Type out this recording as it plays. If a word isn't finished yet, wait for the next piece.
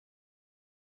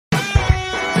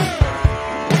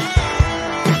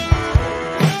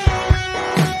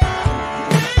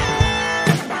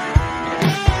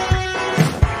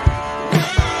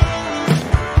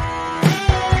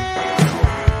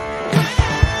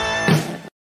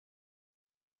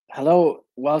Hello,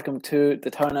 welcome to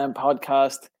the Turn End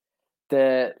podcast.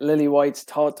 The Lily Whites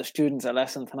taught the students a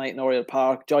lesson tonight in Oriel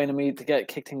Park. Joining me to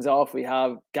kick things off, we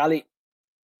have Gally.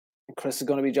 Chris is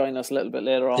going to be joining us a little bit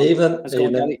later on. Even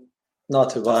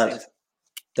not too bad.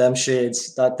 Them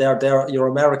shades that they're you're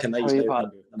Americanized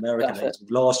now. Americanized. We've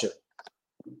lost you.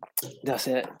 That's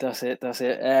it.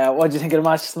 What do you think of the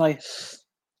match tonight?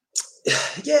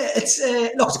 Yeah, it's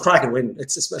it's a cracking win.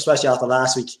 It's especially after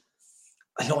last week.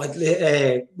 I know I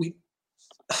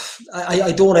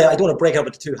don't want to break up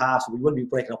into two halves. We wouldn't be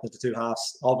breaking up into two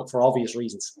halves for obvious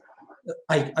reasons.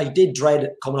 I did dread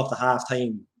it coming up to half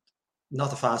time.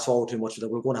 Not to fast forward too much,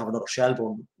 but we're going to have another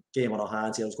Shelbourne game on our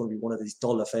hands here. It was going to be one of these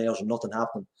dull affairs and nothing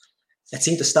happened. It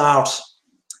seemed to start.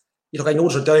 I know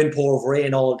there's a downpour of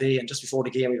rain all day, and just before the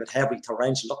game we had heavy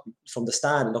torrential. Look, from the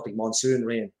stand, it looked like monsoon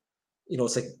rain.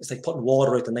 It's like putting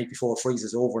water out the night before it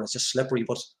freezes over, and it's just slippery.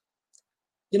 But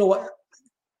you know what?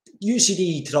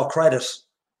 UCD, to their credit,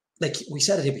 like we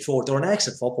said it here before, they're an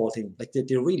excellent football team. Like they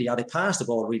really are. They pass the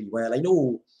ball really well. I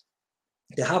know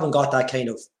they haven't got that kind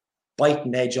of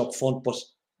biting edge up front, but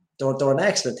they're an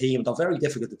excellent team. They're very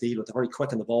difficult to deal with. They're very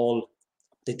quick on the ball.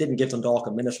 They didn't give Dundalk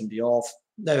a minute from the off.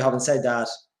 Now, having said that,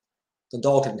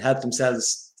 Dundalk didn't help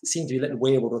themselves. It seemed to be a little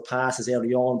wayward with passes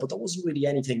early on, but there wasn't really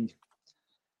anything.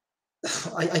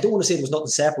 I don't want to say there was nothing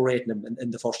separating them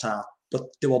in the first half, but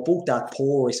they were both that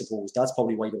poor, I suppose. That's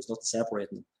probably why there was nothing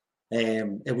separating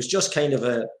them. It was just kind of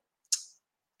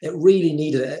it really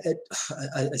needed,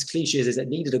 as cliche as it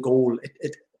needed a goal,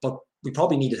 but we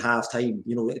probably needed half time.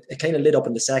 It kind of lit up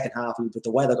in the second half, but the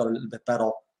weather got a little bit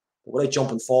better. But without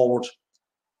jumping forward,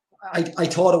 I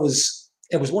thought it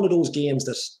was one of those games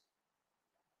that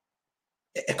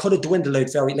it could have dwindled out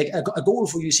very, like a goal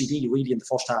for UCD really in the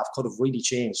first half could have really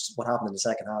changed what happened in the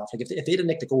second half. Like if they'd have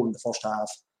nicked a goal in the first half,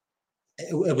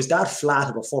 it was that flat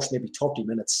of a first maybe 30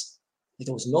 minutes. Like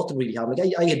there was nothing really happening.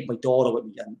 Like I had my daughter with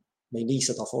me and my niece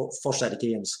at the first set of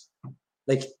games.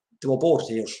 Like they were bored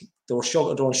tears. They were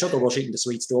on sugar rush eating the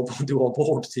sweets. They were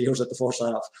bored tears at the first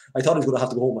half. I thought he was going to have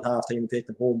to go home at half time and take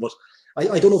them home. But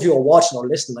I don't know if you were watching or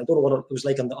listening. I don't know what it was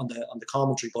like on the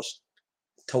commentary, but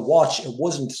to watch, it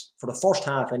wasn't, for the first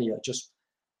half anyway, it just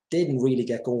didn't really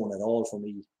get going at all for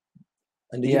me.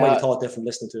 And you might have thought different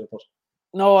listening to it, but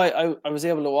no, I was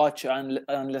able to watch and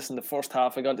listen to the first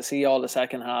half. I got to see all the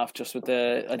second half just with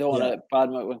I don't want to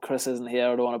badmouth when Chris isn't here.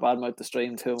 I don't want to badmouth the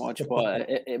stream too much, but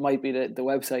it might be the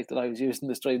website that I was using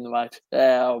to stream the match.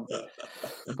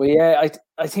 But yeah,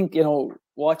 I think,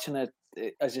 watching it,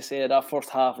 as you say, that first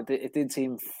half, it did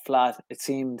seem flat. It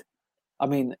seemed, I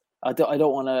mean, I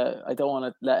don't want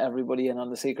to let everybody in on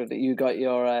the secret that you got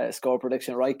your score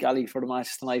prediction right, Gally, for the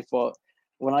match tonight. But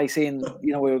when I seen,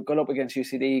 we were good up against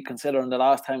UCD, considering the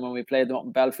last time when we played them up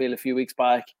in Belfield a few weeks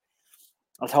back,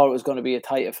 I thought it was going to be a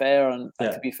tight affair. And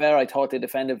to be fair, I thought they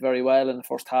defended very well in the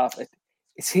first half. It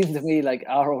seemed to me like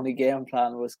our only game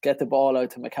plan was get the ball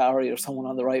out to McCarry or someone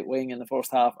on the right wing in the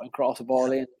first half and cross the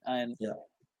ball in. And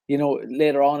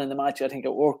later on in the match, I think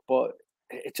it worked, but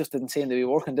it just didn't seem to be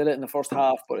working, did it, in the first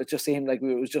half? But it just seemed like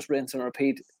it was just rinse and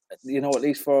repeat, at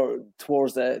least for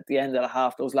towards the end of the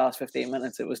half, those last 15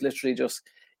 minutes. It was literally just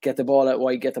get the ball out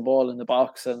wide, get the ball in the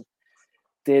box, and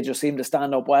they just seemed to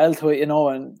stand up well to it,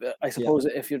 and I suppose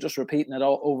if you're just repeating it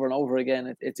all over and over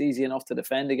again, it's easy enough to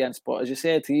defend against. But as you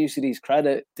say, to UCD's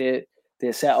credit, they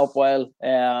set up well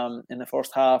in the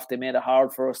first half. They made it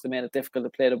hard for us. They made it difficult to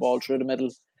play the ball through the middle.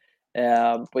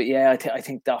 But yeah, I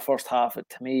think that first half, to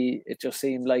me, it just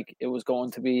seemed like it was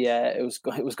going to be it was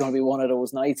going to be one of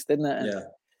those nights, didn't it?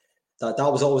 And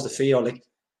that was always the fear, like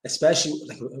especially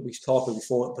like we've talked about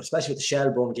before, but especially with the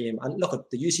Shelbourne game, and look at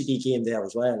the UCD game there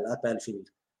as well at Belfield.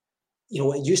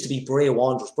 It used to be Bray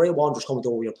Wanderers. Bray Wanderers coming to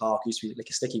Oriel Park used to be like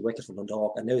a sticky wicket for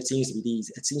Dundalk, and now it seems to be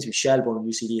Shelbourne and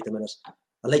UCD at the minute.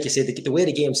 And like you said, the way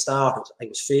the game started, I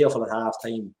was fearful at half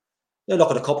time. Look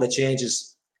at a couple of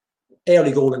changes.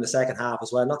 Early goal in the second half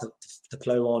as well, not to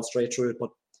plough on straight through it, but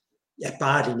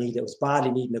badly needed. It was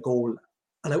badly needing a goal.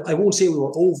 And I won't say we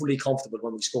were overly comfortable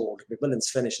when we scored. McMillan's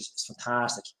finish is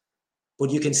fantastic. But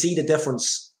you can see the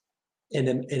difference in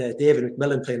a David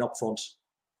McMillan playing up front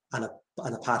and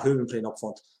a Pat Hooven playing up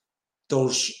front.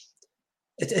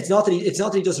 It's not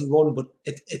that he doesn't run, but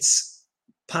it's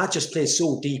Pat just plays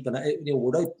so deep, and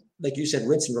without, like you said,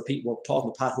 rinse and repeat. We're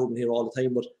talking about Pat Hooven here all the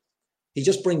time, but he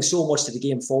just brings so much to the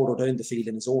game further down the field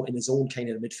in his own kind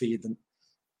of midfield, and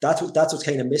that's what's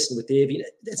kind of missing with Davy.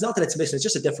 It's not that it's missing; it's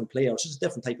just a different player. It's just a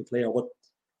different type of player. But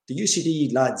the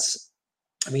UCD lads,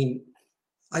 I mean,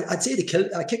 I'd say they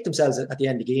kicked themselves at the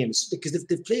end of games because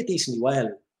they've played decently well.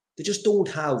 They just don't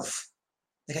have,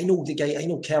 like, I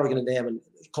know Kerrigan and them and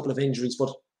a couple of injuries,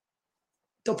 but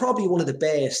they're probably one of the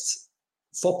best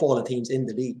footballing teams in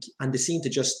the league, and they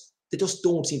just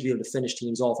don't seem to be able to finish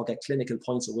teams off or get clinical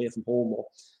points away from home.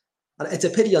 And it's a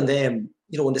pity on them.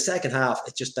 In the second half,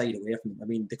 it just died away from them. I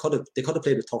mean, they could have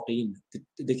played with 13.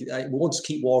 Once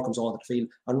Keith Ward comes onto the field,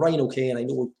 and Ryan O'Kane, I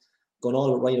know we've gone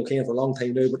on with Ryan O'Kane for a long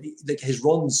time now, but his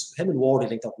runs, him and Ward,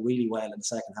 linked up really well in the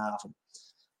second half. And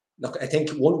look, I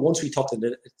think once we took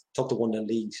the 1-0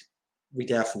 lead, we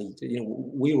definitely,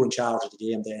 we were in charge of the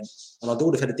game then. And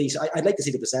although they've had a decent, I'd like to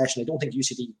see the possession. I don't think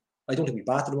we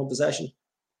battered them on possession.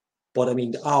 But I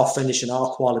mean, our finish and our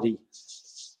quality,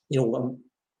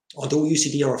 although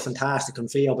UCD are a fantastic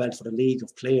conveyor belt for the league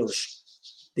of players,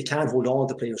 they can't hold on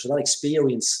to players. So that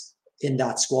experience in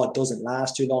that squad doesn't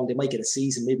last too long. They might get a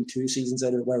season, maybe 2 seasons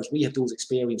out of it, whereas we have those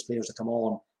experienced players that come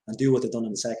on and do what they've done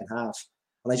in the second half.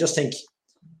 And I just think,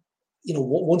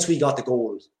 once we got the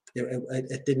goal,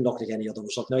 it didn't look like any other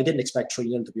result. Now, I didn't expect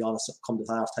 3-0, to be honest, come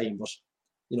to half time, but,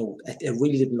 it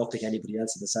really didn't look like anybody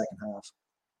else in the second half.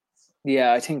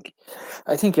 Yeah, I think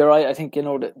you're right. I think,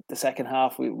 the second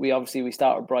half, we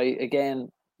started bright.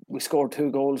 Again, we scored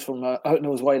 2 goals from out in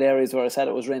those wide areas where I said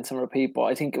it was rinse and repeat, but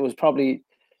I think it was probably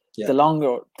the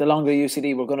longer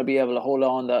UCD were going to be able to hold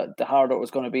on, the harder it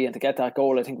was going to be. And to get that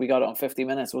goal, I think we got it on 50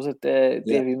 minutes. Was it,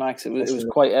 Davy Max? It was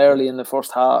quite early in the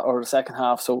first half or the second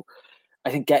half. So I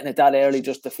think getting it that early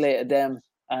just deflated them,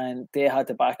 and they had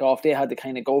to back off. They had to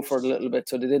kind of go for it a little bit,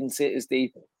 so they didn't sit as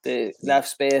deep. The left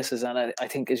spaces, and I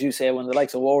think, as you say, when the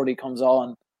likes of Wardy comes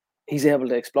on, he's able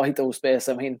to exploit those spaces.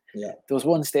 I mean, there was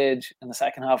one stage in the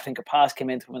second half, I think a pass came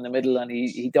into him in the middle, and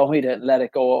he dummied it and let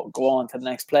it go on to the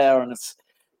next player. And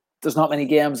there's not many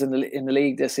games in the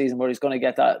league this season where he's going to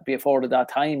get that, be afforded that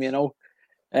time,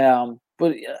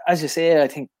 But as you say, I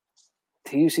think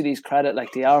to UCD's credit,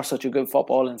 like, they are such a good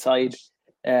football inside.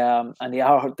 And they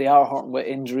are hurting with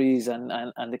injuries and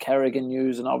the Kerrigan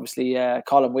news, and obviously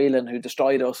Colin Whelan, who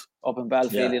destroyed us up in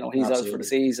Belfield. He's absolutely out for the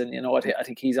season. I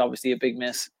think he's obviously a big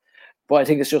miss. But I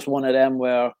think it's just one of them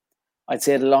where I'd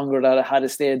say the longer that it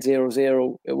had stayed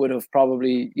 0-0, it would have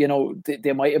probably,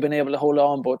 they might have been able to hold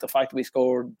on. But the fact that we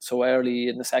scored so early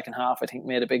in the second half, I think,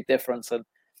 made a big difference. And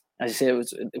as you say,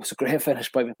 it was a great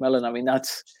finish by McMillan. I mean,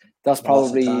 that's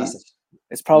probably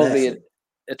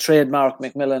a trademark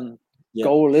McMillan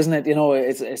goal, isn't it?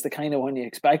 It's the kind of one you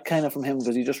expect kind of from him,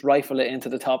 because you just rifle it into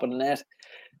the top of the net.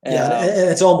 And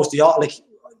it's almost like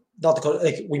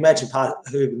we mentioned Pat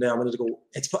Hoogan there a minute ago.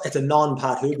 It's a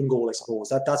non-Pat Hoogan goal, I suppose.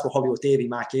 That's probably what Davy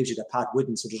Mack gives you, that Pat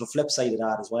wouldn't. So there's a flip side of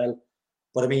that as well.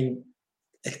 But I mean,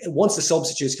 once the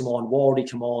substitutes come on, Wardy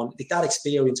come on, like that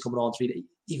experience coming on through,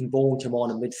 even Bone come on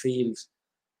in midfield.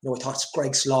 I thought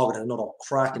Greg Sloggett had another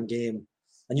cracking game.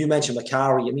 And you mentioned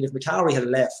Macari. I mean, if Macari had a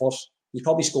left foot, he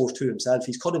probably scores 2 himself.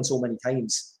 He's cut in so many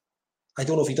times. I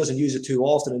don't know if he doesn't use it too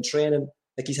often in training.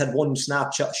 Like, he's had one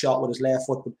shot with his left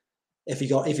foot, but if he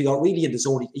got really in the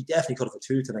zone, he definitely could have a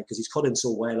 2 tonight, because he's cut in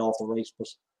so well off the right. But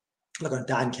look at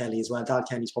Dan Kelly as well. Dan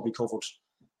Kelly's probably covered,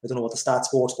 I don't know what the Stat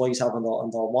Sports boys have on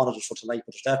their monitors for tonight,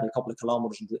 but there's definitely a couple of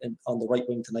kilometres on the right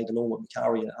wing tonight, along with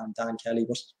Macari and Dan Kelly.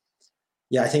 But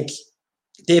yeah, I think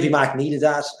Davy Mack needed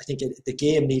that. I think the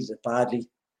game needed it badly.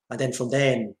 And then from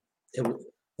then,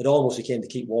 it almost became the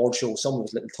Keith Ward show. Some of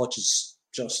his little touches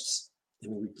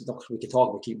we could talk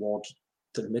about Keith Ward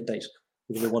till midnight.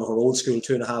 We can do one of our old school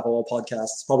 2.5-hour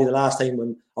podcasts. Probably the last time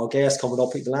when our guest coming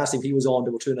up, the last time he was on,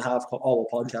 there were 2.5-hour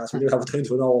podcasts. We do have it down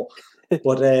to an hour.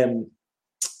 But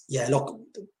look,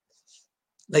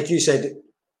 like you said,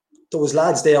 there was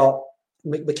lads there.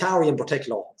 Macari in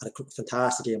particular had a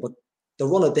fantastic game, but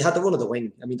they had the run of the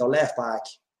wing. I mean, their left back,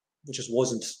 which just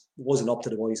wasn't up to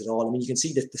the boys at all. I mean, you can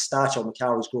see that the stature of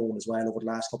Macari's grown as well over the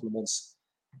last couple of months.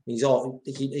 He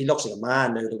looks like a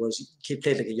man now. Whereas he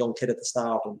played like a young kid at the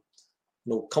start, and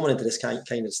coming into this kind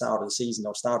of start of the season,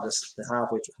 or start of the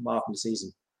halfway mark of the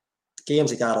season,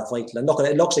 games like that are vital. And look,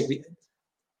 it looks like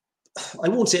I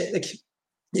won't say, like,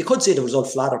 you could say the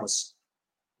result flattered us,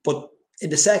 but in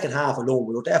the second half alone,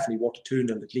 we were definitely worth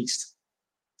 2-0 at least.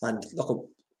 And look,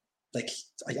 like,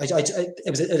 it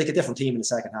was like a different team in the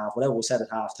second half. Whatever was said at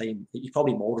half time, you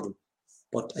probably murdered them.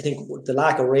 But I think the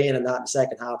lack of rain in that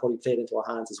second half probably played into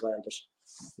our hands as well. But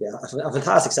yeah, a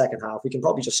fantastic second half. We can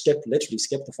probably just literally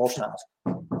skip the first half.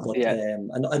 But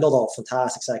another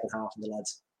fantastic second half from the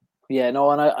lads. Yeah,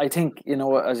 no, and I think,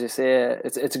 as you say,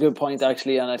 it's a good point,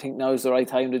 actually, and I think now is the right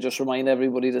time to just remind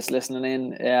everybody that's listening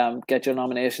in, get your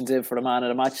nominations in for the man of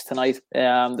the match tonight.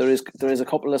 There is a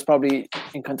couple that's probably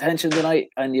in contention tonight,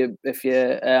 and if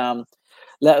you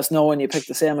let us know and you pick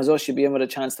the same as us, you'll be in with a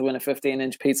chance to win a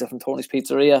 15-inch pizza from Tony's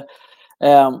Pizzeria.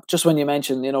 Just when you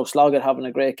mentioned, Sloggett having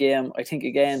a great game, I think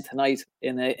again tonight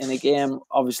in a game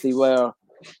obviously where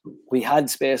we had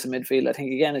space in midfield. I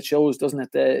think again it shows, doesn't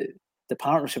it, the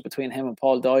partnership between him and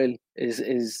Paul Doyle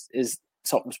is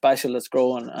something special that's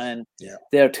growing, and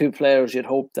they're two players you'd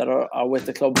hope that are with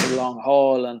the club for the long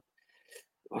haul, and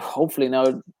hopefully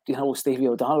now Stevie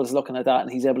O'Donnell is looking at that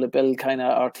and he's able to build kind of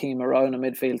our team around a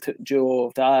midfield duo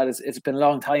of that. It's been a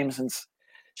long time since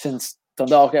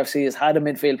Dundalk FC has had a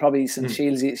midfield, probably since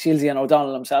Shieldsy and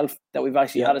O'Donnell himself, that we've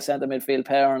actually had a centre midfield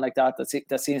pair and like that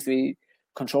seems to be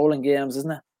controlling games,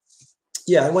 isn't it?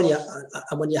 Yeah, and when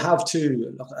you have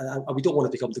two, and we don't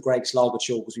want to become the Greg Sloggett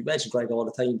show because we mention Greg all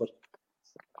the time, but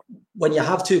when you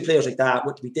have two players like that,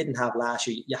 what we didn't have last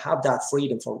year, you have that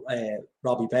freedom for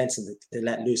Robbie Benson to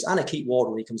let loose, and a Keith Ward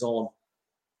when he comes on.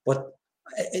 But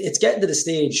it's getting to the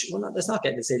stage. Well, it's not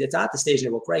getting to the stage. It's at the stage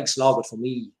now where Greg Sloggett, for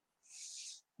me,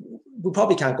 we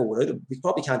probably can't go without him. We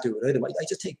probably can't do it without him. I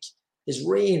just think his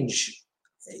range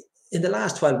in the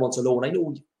last 12 months alone. I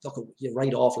know, look, you're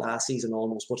right off last season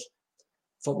almost, but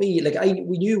for me,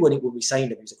 we knew when we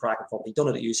signed him, he was a cracking footballer. He'd done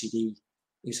it at UCD. He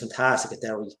was fantastic at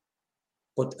Derry.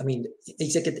 But I mean,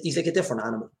 he's like a different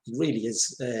animal. He really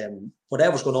is.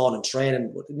 Whatever's going on in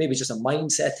training, maybe it's just a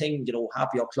mindset thing.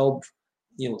 Happier club,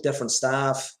 different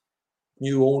staff,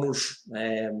 new owners.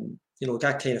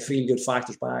 That kind of feel good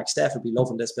factors back. Steph will be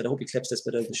loving this bit. I hope he clips this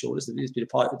bit out of the show. This will be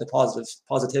the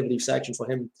positivity section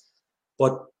for him.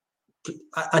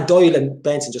 And Doyle and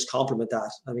Benson just complement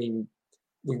that. I mean,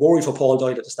 we worried for Paul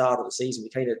Doyle at the start of the season. We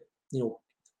kind of,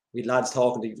 we had lads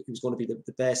talking, he was going to be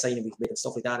the best signing we've made and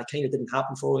stuff like that. It kind of didn't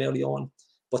happen for him early on.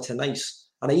 But tonight,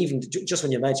 and I even, just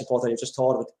when you mentioned Paul Doyle, I just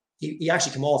thought of it, he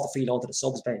actually came off the field onto the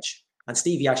subs bench. And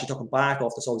Stevie actually took him back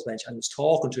off the subs bench and was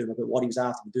talking to him about what he was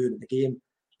after him doing in the game.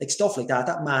 Like stuff like that.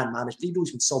 That man managed, even though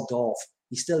he's been subbed off,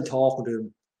 he's still talking to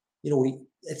him.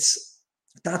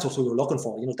 That's what we were looking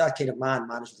for. That kind of man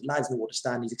management. The lads know where to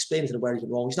stand. He's explaining to them where he's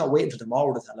wrong. He's not waiting for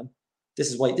tomorrow to tell him. This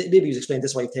is why, maybe he's explaining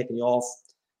this is why you've taken you off.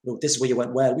 This is where you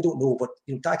went well. We don't know, but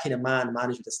that kind of man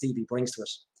management that Stevie brings to it,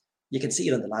 you can see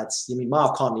it in the lads. I mean,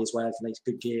 Mark Connolly as well, tonight's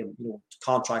good game.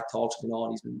 Contract talks going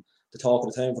on. He's been the talk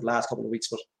of the town for the last couple of weeks,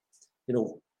 but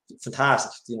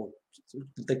fantastic.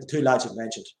 The two lads you've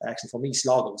mentioned, actually, for me,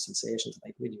 Sloggett was sensational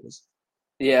tonight. Really was.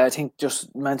 Yeah, I think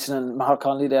just mentioning Mark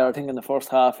Connolly there, I think in the first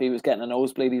half he was getting a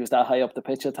nosebleed. He was that high up the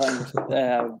pitch at times.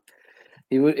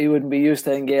 He wouldn't be used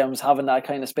to in games having that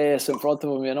kind of space in front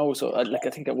of him, So, I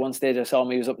think at one stage I saw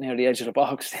him, he was up near the edge of the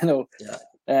box, Yeah.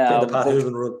 The Pat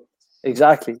Hooven run.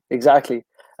 Exactly.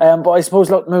 But I suppose,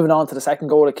 look, moving on to the second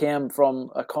goal, it came from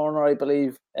a corner, I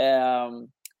believe.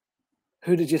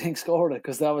 Who did you think scored it?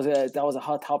 Because that was a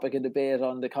hot topic of debate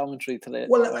on the commentary today.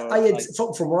 Well, I had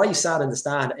from where I sat in the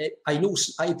stand, I know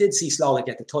I did see Sloggett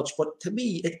get the touch, but to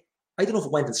me, I don't know if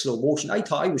it went in slow motion. I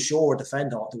thought I was sure a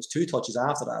defender. There was two touches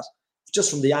after that. Just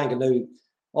from the angle now,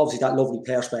 obviously that lovely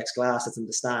perspex glass that's in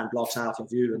the stand blocks half your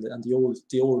view, and the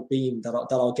old beam that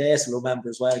our guests will remember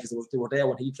as well because they were there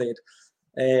when he played.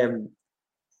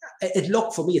 It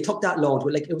looked for me, it took that long,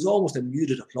 but it was almost a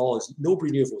muted applause.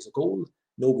 Nobody knew if it was a goal.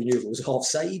 Nobody knew if it was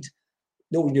offside.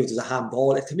 Nobody knew if it was a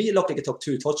handball. To me, it looked like it took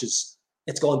two touches.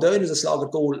 It's gone down as a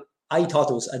Sloggett goal. I thought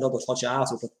there was another touch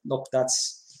after, but look,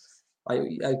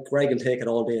 Greg will take it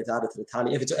all day to add it to the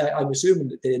tally. I'm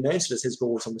assuming they announced it as his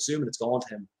goal, so I'm assuming it's gone to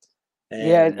him.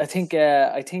 I think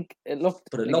it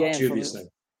looked. But it looked dubious now.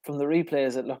 From the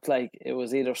replays, it looked like it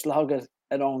was either Sloggett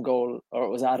an own goal or it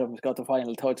was Adams got the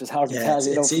final touch. It's hard to tell.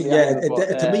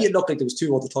 To me, it looked like there was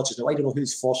two other touches. Now I don't know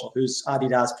who's first or whose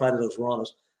Adidas Predators were on it,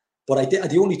 but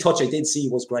the only touch I did see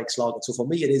was Greg Sloggett. So for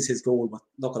me, it is his goal. But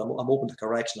look, I'm open to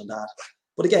correction on that.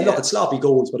 But again, look, it's sloppy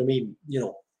goals. But I mean,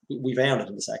 we've earned it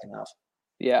in the second half.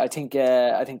 Yeah, I think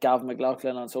Gavin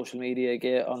McLaughlin on social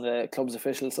media, on the club's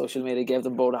official social media, gave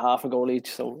them both a half a goal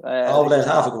each. So then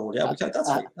half a goal, yeah, that's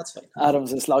fine. That's fine.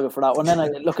 Adams is Sloggett for that one. Then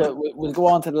we'll go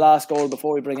on to the last goal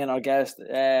before we bring in our guest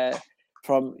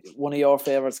from one of your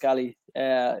favourites, Scally.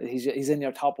 He's in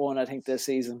your top one, I think, this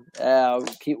season.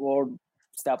 Keith Ward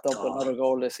stepped up with another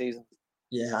goal this season.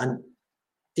 Yeah, and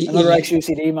another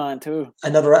ex-UCD man too. Do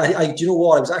you know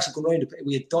what? I was actually going around.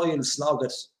 We had Doyle,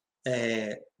 Sloggett,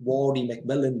 Wardy,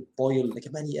 McMillan, Boyle,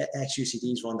 like many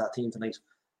ex-UCDs were on that team tonight.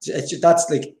 That's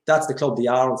the club they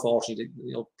are, unfortunately.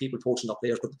 People poaching up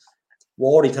players, but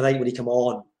Wardy tonight when he come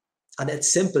on, and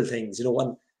it's simple things,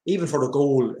 and even for the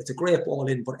goal, it's a great ball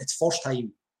in, but it's first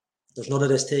time. There's none of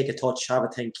this take a touch, have a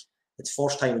think. It's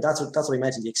first time, and that's what I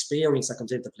mentioned. The experience that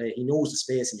comes into play. He knows the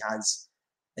space he has.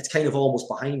 It's kind of almost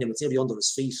behind him. It's nearly under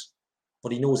his feet,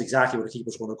 but he knows exactly where the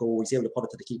keeper's going to go. He's able to put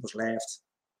it to the keeper's left.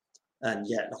 And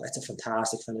yeah, look, it's a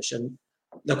fantastic finish. And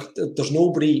look, there's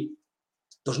nobody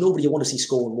you want to see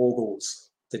scoring more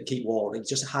goals than Keith Ward. He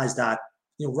just has that.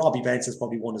 Robbie Benson's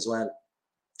probably one as well.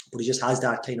 but he just has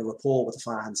that kind of rapport with the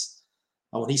fans.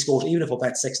 And when he scores, even if we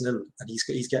bet 6-0 and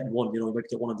he's getting one, he might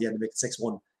get one at the end and make it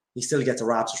 6-1, he still gets a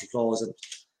rapturous applause. And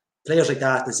players like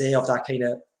that, they have that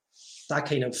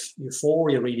kind of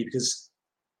euphoria, really, because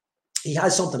he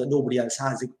has something that nobody else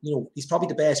has. He's probably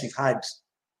the best we've had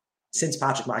since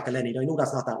Patrick McElhenney. I know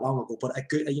that's not that long ago, but a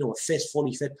good, a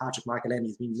fully fit Patrick McElhenney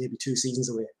has been maybe 2 seasons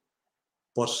away.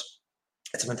 But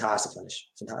it's a fantastic finish.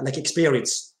 Like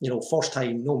experience, first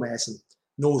time, no messing,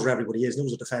 knows where everybody is,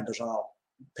 knows what defenders are.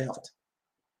 Perfect.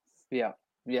 Yeah.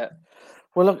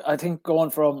 Well, look, I think going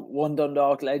from one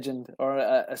Dundalk legend or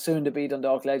a soon-to-be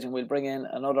Dundalk legend, we'll bring in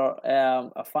another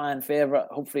a fan favourite.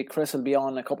 Hopefully, Chris will be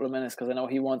on in a couple of minutes because I know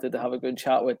he wanted to have a good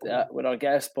chat with our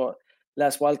guest. But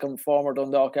let's welcome former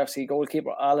Dundalk FC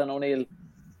goalkeeper Alan O'Neill.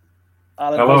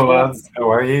 Alan, hello, lads. How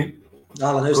are you?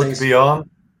 Alan, how's good things? To be on.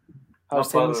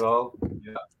 How's Not bad at all.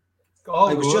 Yeah.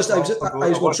 I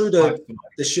was going through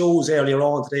the shows earlier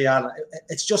on today, Alan.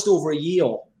 It's just over a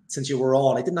year since you were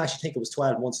on. I didn't actually think it was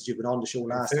 12 months since you've been on the show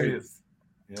last time.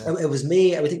 Yeah. It was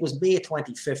May, I think it was May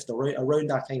 25th, around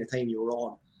that kind of time you were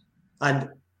on. And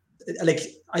like,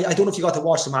 I don't know if you got to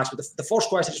watch the match, but the first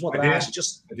question I just wanted to ask you,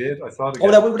 I did. I saw it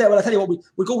again. Well, I'll tell you what,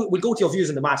 we'll go to your views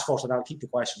on the match first, and I'll keep the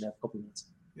question there for a couple of minutes.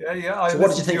 Yeah. So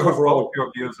what did you think overall?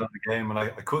 Your views on the game, and I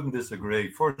couldn't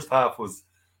disagree. First half was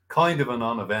kind of a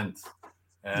non-event.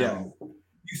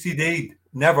 UCD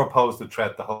never posed a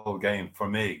threat the whole game for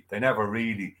me. They never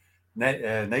really.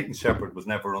 Nathan Shepherd was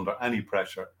never under any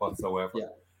pressure whatsoever.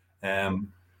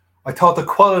 I thought the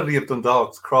quality of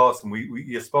Dundalk's cross, and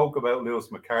you spoke about Lewis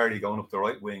McCarty going up the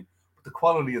right wing, but the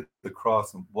quality of the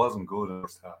crossing wasn't good in the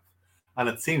first half, and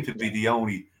it seemed to be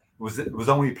it was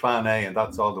only plan A, and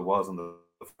that's all there was in the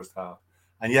first half.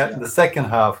 And yet in the second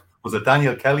half, was it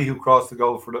Daniel Kelly who crossed the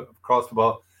goal crossed the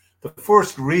ball? The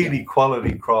first really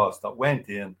quality cross that went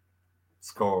in,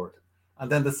 scored.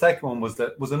 And then the second one was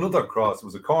another cross. It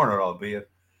was a corner, albeit.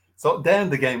 So then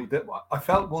the game, I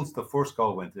felt once the first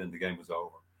goal went in, the game was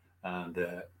over. And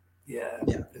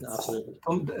absolutely.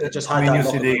 It just had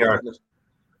UCD.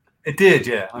 It did,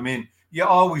 yeah. I mean, you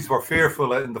always were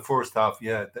fearful in the first half.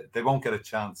 Yeah, they won't get a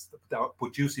chance, but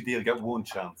UCD will get one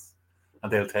chance,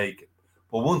 and they'll take it.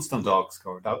 But once Dundalk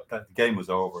scored, that game was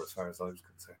over as far as I was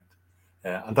concerned.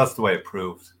 And that's the way it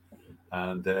proved.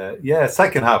 And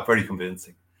second half very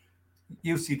convincing.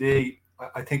 UCD,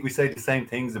 I think we say the same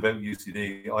things about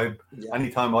UCD.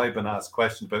 Anytime I've been asked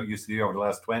questions about UCD over the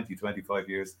last 20, 25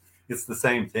 years, it's the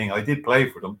same thing. I did play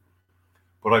for them,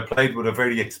 but I played with a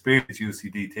very experienced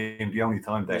UCD team, the only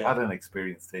time they had an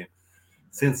experienced team.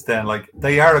 Since then, like,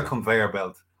 they are a conveyor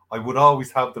belt. I would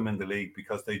always have them in the league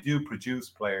because they do produce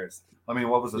players. I mean,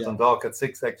 what was it? Dundalk had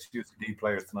 6 ex-UCD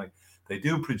players tonight. They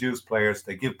do produce players.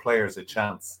 They give players a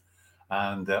chance.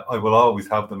 And I will always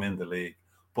have them in the league.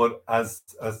 But as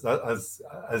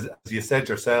you said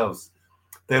yourselves,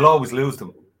 they'll always lose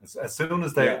them. As soon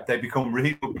as they become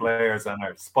real players and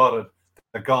are spotted,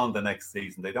 they're gone the next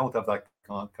season. They don't have that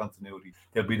continuity.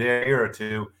 They'll be there a year or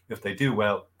two. If they do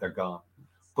well, they're gone.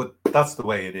 But that's the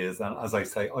way it is. And as I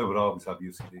say, I would always have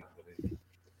UCD in the league.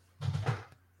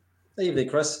 Hey, evening,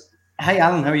 Chris. Hi,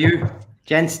 Alan. How are you?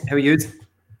 Gents, how are you?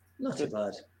 Not too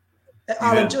bad.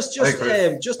 Alan, just on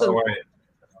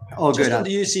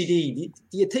the UCD,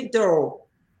 do you think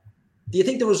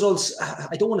the results?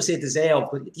 I don't want to say deserve,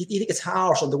 but do you think it's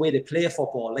harsh on the way they play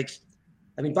football? Like,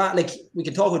 I mean, we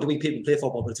can talk about the way people play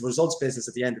football, but it's a results business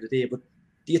at the end of the day. But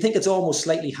do you think it's almost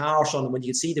slightly harsh on them when you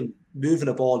can see them moving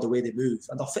the ball the way they move,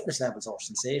 and their fitness levels are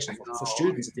sensational for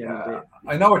students at the end of the day?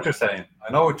 I know what you're saying.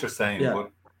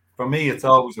 But for me, it's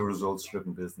always a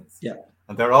results-driven business. Yeah.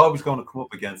 And they're always going to come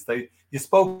up against. You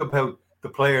spoke about the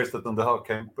players that Dundalk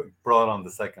brought on the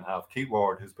second half. Keith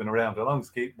Ward, who's been around, how long has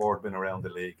Keith Ward been around the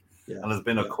league and has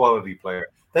been a quality player?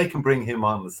 They can bring him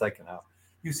on the second half.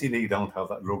 UCD don't have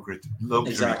that luxury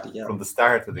from the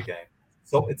start of the game.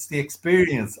 So it's the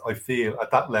experience, I feel,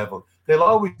 at that level. They'll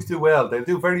always do well. They'll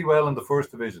do very well in the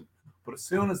first division. But as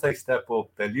soon as they step up,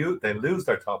 they'll lose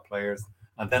their top players,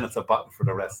 and then it's a battle for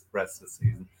the rest of the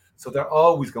season. So they're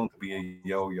always going to be a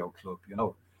yo-yo club,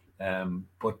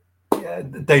 But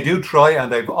they do try,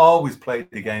 and they've always played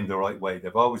the game the right way.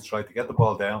 They've always tried to get the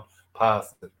ball down,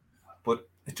 pass it. But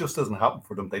it just doesn't happen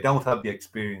for them. They don't have the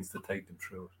experience to take them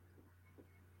through it.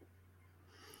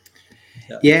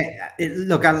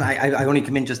 Look, Alan, I only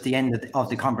come in just the end of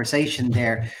the conversation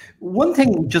there. One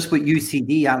thing just with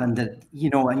UCD, Alan, that,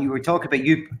 and you were talking about,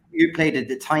 you played at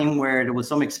the time where there was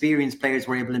some experienced players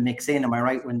were able to mix in, am I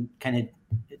right, when kind of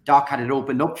Doc had it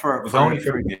opened up for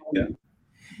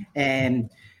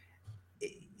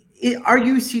are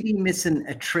UCD missing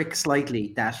a trick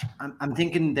slightly? That I'm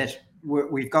thinking that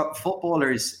we've got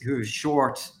footballers who are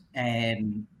short, I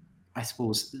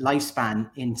suppose, lifespan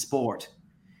in sport.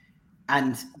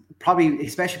 And probably,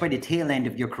 especially by the tail end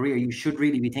of your career, you should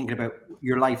really be thinking about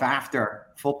your life after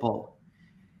football.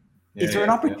 Is there an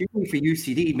opportunity for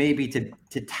UCD maybe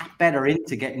to tap better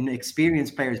into getting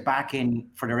experienced players back in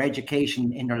for their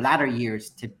education in their latter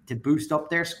years to boost up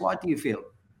their squad, do you feel?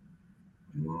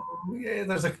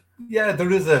 Yeah,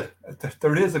 there is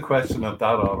a question of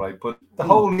that, all right. But the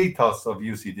whole ethos of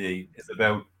UCD is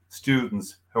about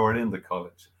students who are in the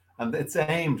college, and it's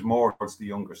aimed more towards the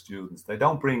younger students. They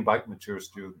don't bring back mature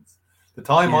students. The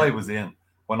time I was in,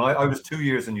 when I was 2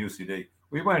 years in UCD,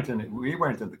 we weren't in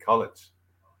the college.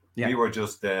 Yeah. We were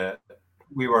just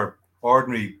we were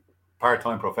ordinary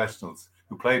part-time professionals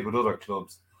who played with other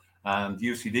clubs, and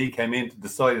UCD came in to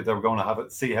decide they were going to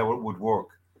see how it would work,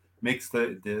 mix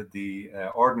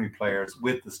the ordinary players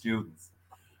with the students,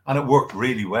 and it worked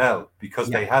really well because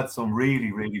they had some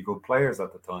really, really good players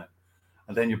at the time.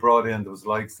 And then you brought in those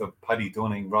likes of Paddy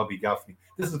Dunning, Robbie Gaffney.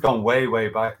 This is going way, way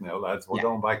back now, lads. We're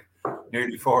going back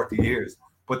nearly 40 years.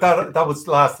 But that was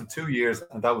lasted 2 years,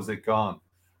 and that was it gone.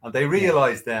 And they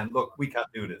realized then, look, we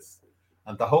can't do this.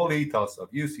 And the whole ethos of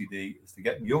UCD is to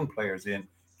get young players in,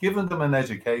 giving them an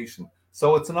education.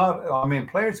 So it's not, I mean,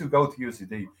 players who go to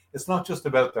UCD, it's not just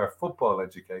about their football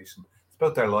education, it's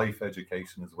about their life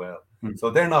education as well.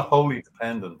 So they're not wholly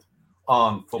dependent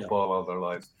on football all their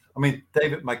lives. I mean,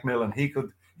 David McMillan,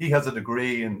 he has a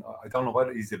degree in, I don't know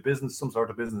what, he's some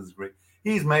sort of business degree.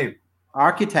 He's made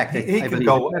architect. He can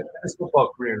go, his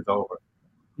football career is over.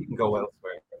 He can go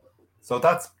elsewhere. So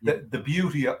that's the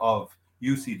beauty of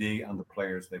UCD and the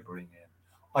players they bring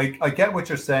in. I get what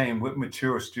you're saying with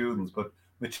mature students, but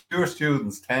mature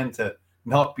students tend to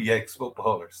not be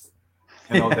ex-footballers.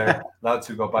 You know, they're lads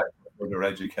who go back for their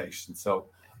education. So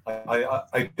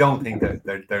I don't think that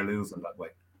they're losing that way.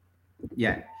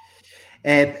 Yeah.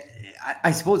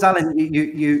 I suppose, Alan,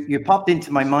 you popped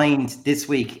into my mind this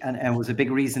week and was a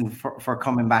big reason for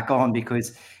coming back on,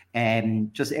 because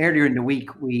just earlier in the week,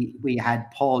 we had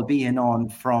Paul Behan on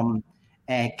from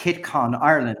KitCon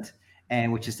Ireland,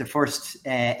 which is the first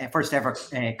ever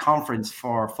conference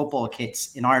for football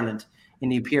kits in Ireland in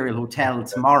the Imperial Hotel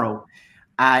tomorrow.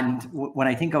 And when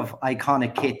I think of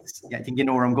iconic kits, I think you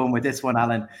know where I'm going with this one,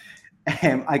 Alan.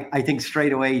 I think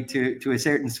straight away to a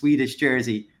certain Swedish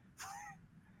jersey.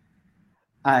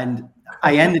 And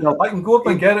I ended up... I can go up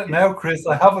and get it now, Chris.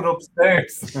 I have it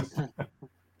upstairs.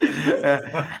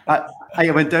 I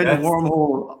went down the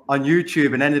wormhole on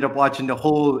YouTube and ended up watching the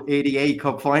whole 88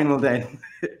 Cup final then,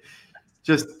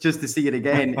 just to see it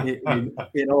again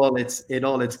in all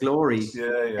its glory.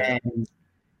 Yeah. And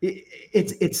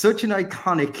it's such an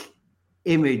iconic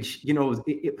image, you know.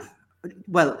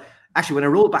 Well, actually, when I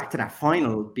roll back to that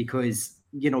final, because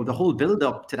you know the whole build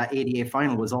up to that 88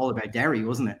 final was all about Derry,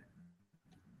 wasn't it?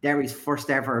 Derry's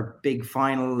first ever big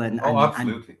final, and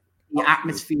absolutely. The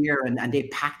atmosphere, and they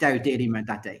packed out Dalymount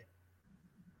that day.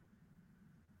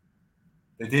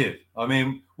 They did. I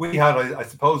mean, I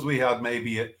suppose we had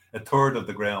maybe a third of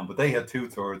the ground, but they had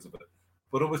 2/3 of it.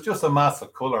 But it was just a mass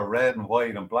of colour, red and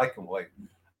white and black and white.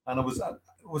 And it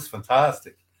was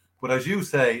fantastic. But as you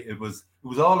say, it was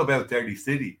all about Derry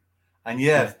City. And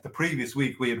yet, the previous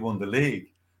week we had won the league.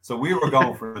 So we were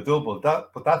going for a double.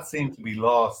 But that seemed to be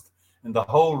lost in the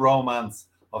whole romance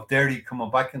of Derry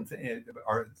coming back into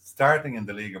or starting in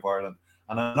the League of Ireland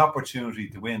and an opportunity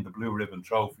to win the Blue Ribbon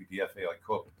Trophy, the FAI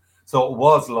Cup. So it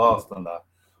was lost on that,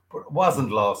 but it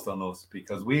wasn't lost on us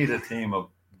because we had a team of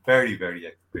very, very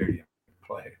experienced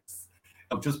players.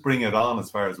 And just bring it on as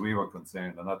far as we were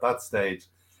concerned. And at that stage,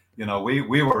 you know, we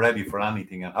were ready for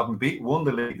anything. And having won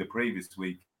the league the previous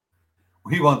week,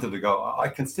 we wanted to go. I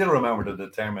can still remember the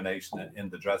determination in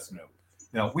the dressing room.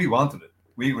 You know, we wanted it.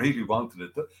 We really wanted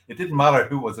it. It didn't matter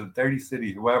who was it, Derry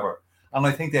City, whoever. And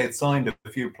I think they had signed a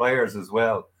few players as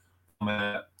well.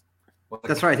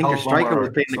 That's right. I think their striker was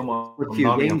playing a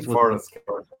few games.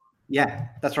 Yeah,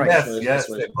 that's right. Yes,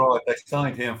 they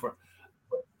signed him for,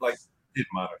 like, it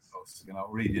didn't matter to us, you know,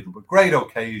 really didn't. But great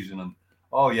occasion. And,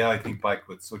 I think back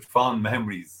with such fond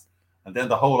memories. And then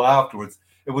the whole afterwards.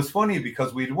 It was funny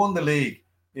because we'd won the league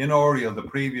in Oriel the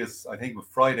previous, I think,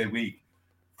 Friday week.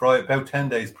 About 10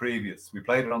 days previous. We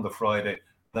played it on the Friday,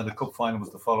 then the cup final was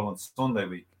the following Sunday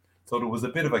week. So there was a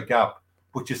bit of a gap,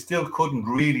 but you still couldn't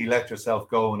really let yourself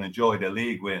go and enjoy the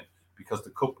league win because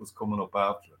the cup was coming up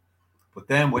after it. But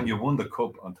then when you won the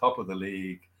cup on top of the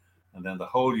league, and then the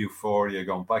whole euphoria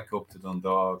going back up to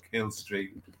Dundalk, Hill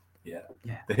Street,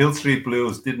 the Hill Street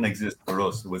Blues didn't exist for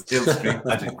us. It was Hill Street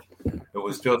magic. It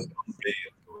was just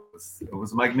unreal. It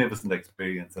was a magnificent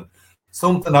experience. And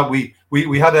something that we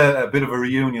had a bit of a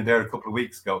reunion there a couple of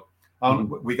weeks ago. And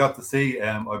we got to see,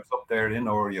 I was up there in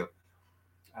Oriel,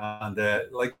 and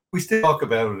like we still talk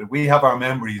about it. We have our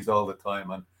memories all the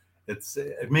time, and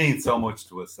it means so much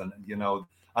to us. And you know,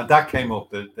 and that came up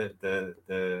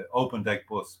the open deck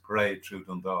bus parade through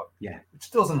Dundalk,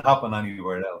 which doesn't happen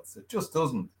anywhere else. It just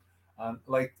doesn't. And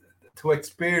like to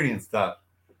experience that,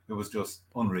 it was just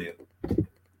unreal.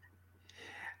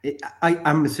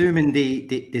 I'm assuming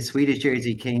the Swedish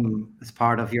jersey came as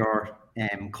part of your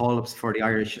call-ups for the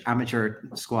Irish amateur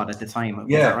squad at the time. Was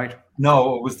that right?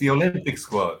 No, it was the Olympic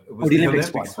squad. It was the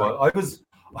Olympic squad.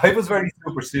 I was very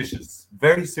superstitious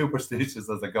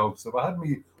as a goat. So I had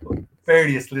me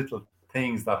various little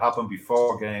things that happened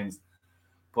before games.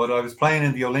 But I was playing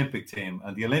in the Olympic team,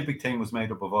 and the Olympic team was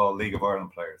made up of all League of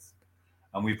Ireland players.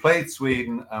 And we played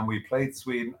Sweden,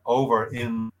 over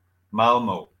in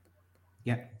Malmo.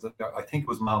 Yeah, I think it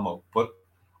was Malmo. But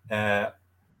I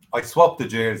swapped the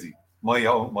jersey, my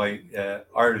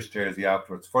Irish jersey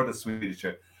afterwards for the Swedish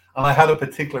jersey. And I had a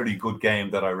particularly good game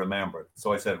that I remembered.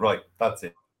 So I said, right, that's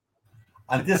it.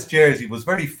 And this jersey was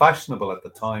very fashionable at the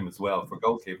time as well for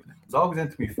goalkeeping. It was always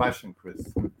into me fashion,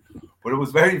 Chris. But it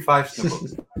was very fashionable.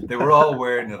 They were all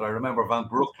wearing it. I remember Van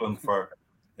Brooklyn for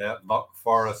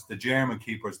us, the German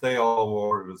keepers, they all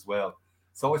wore it as well.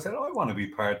 So I said, I want to be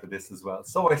part of this as well.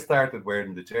 So I started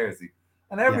wearing the jersey.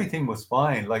 And everything was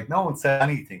fine. Like, no one said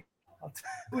anything.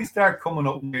 We start coming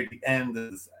up near the end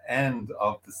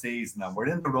of the season, and we're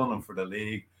in the running for the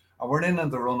league, and we're in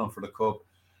the running for the cup.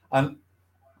 And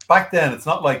back then, it's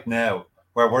not like now,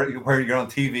 where you're on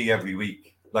TV every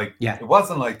week. Like, it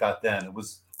wasn't like that then. It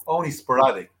was only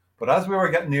sporadic. But as we were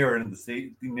getting near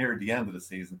the end of the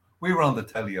season, we were on the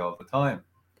telly all the time.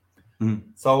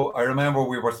 So I remember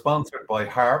we were sponsored by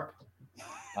Harp,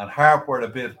 and Harp were a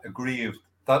bit aggrieved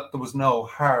that there was no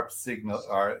Harp signal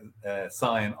or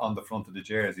sign on the front of the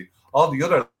jersey. All the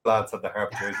other lads had the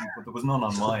Harp jersey, but there was none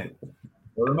on mine. I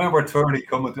remember Turley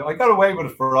coming I got away with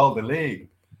it for all the league.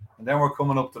 And then we're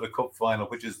coming up to the cup final,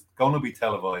 which is going to be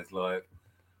televised live.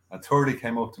 And Turley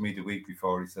came up to me the week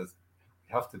before. He says,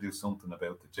 "We have to do something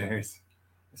about the jersey."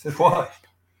 I said, "What?"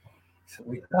 He said,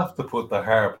 "We have to put the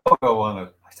Harp logo on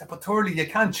it." I said, "But Turley, you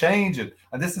can't change it."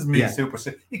 And this is me, super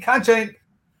sick. You can't change.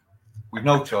 We've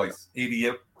no choice. Either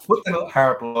you put the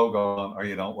Harp logo on or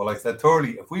you don't. Well, I said,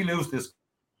 "Turley, if we lose this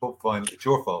cup final, it's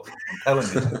your fault. I'm telling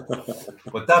you."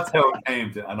 But that's how it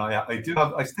came to. And I do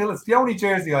have. It's the only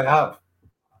jersey I have.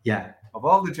 Yeah. Of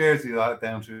all the jerseys I had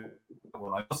down to,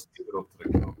 well, I must give it up to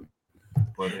the club.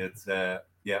 But it's I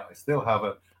still have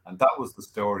it. And that was the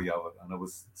story of it. And it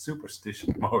was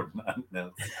superstition more than anything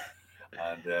else.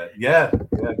 And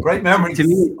great memories.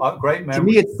 Great memories. To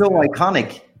me, it's so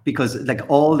iconic because like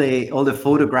all the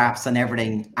photographs and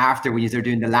everything after when you're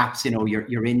doing the laps, you know,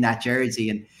 you're in that jersey.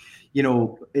 And you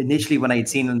know, initially when I'd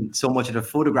seen so much of the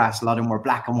photographs, a lot of them were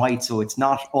black and white, so it's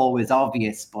not always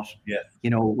obvious. But you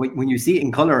know, when you see it in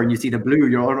color and you see the blue,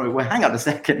 you're all right. Well, hang on a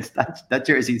second, that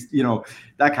jersey's, you know,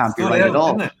 that can't be right at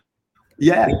all. It?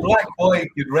 Yeah, you'd black, white,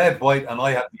 you'd red, white, and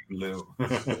I had the blue.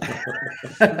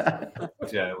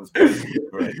 It was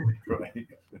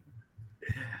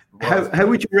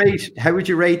great. How would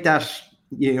you rate that,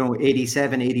 you know,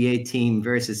 87, 88 team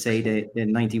versus say the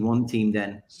 91 team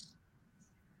then?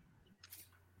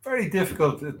 Very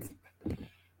difficult.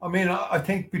 I mean, I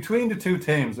think between the two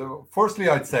teams, firstly,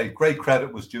 I'd say great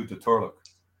credit was due to Turlock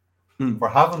for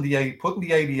having putting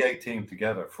the 88 team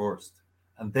together first.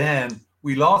 And then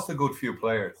we lost a good few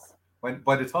players.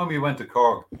 By the time we went to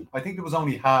Cork, I think there was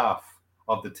only half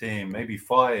of the team, maybe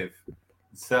 5.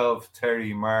 Myself,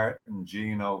 Terry, Martin,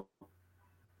 Gino,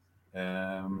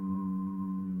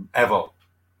 Evo.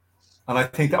 And I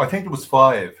think there was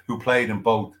 5 who played in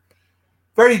both.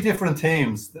 Very different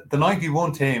teams. The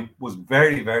 91 team was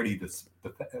very, very.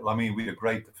 I mean, we had a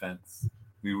great defense.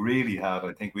 We really had.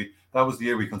 I think that was the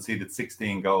year we conceded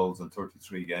 16 goals in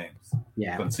 33 games.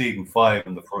 Yeah, conceding 5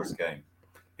 in the first game.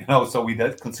 You know, so we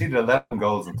conceded 11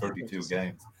 goals in 32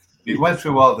 games. We went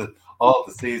through all the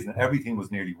season. Everything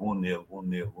was nearly 1-0, 1-0,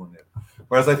 1-0.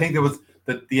 Whereas I think there was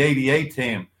the 88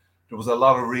 team. There was a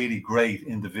lot of really great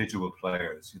individual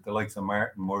players. The likes of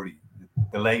Martin Murray,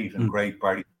 the late and great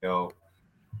Barry Keogh,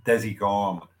 Desi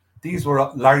Gorman. These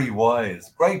were Larry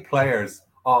Wise, great players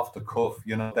off the cuff.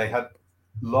 You know, they had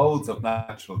loads of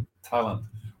natural talent.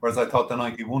 Whereas I thought the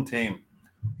 91 team,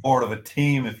 more of a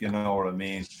team, if you know what I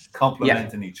mean,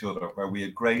 complementing each other, where we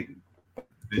had great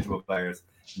individual players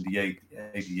in the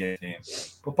 88 team.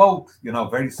 But both, you know,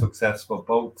 very successful.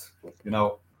 Both, you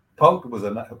know, both was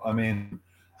I mean,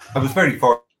 I was very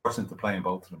fortunate to play in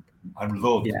both of them. I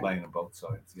loved playing on both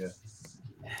sides,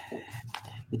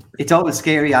 It's always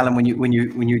scary, Alan, when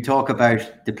you talk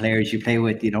about the players you play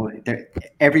with. You know,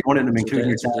 every one of them, including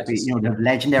yourself, you know, they have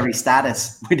legendary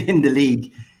status within the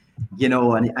league. You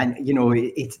know, and you know,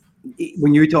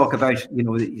 when you talk about, you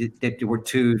know, that there were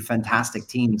two fantastic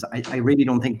teams, I really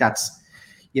don't think that's,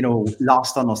 you know,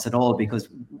 lost on us at all, because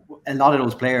a lot of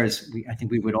those players, I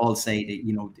think we would all say that,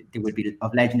 you know, they would be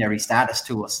of legendary status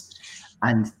to us,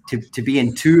 and to be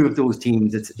in two of those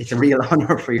teams, it's a real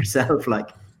honor for yourself, like.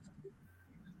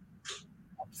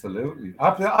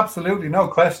 Absolutely, no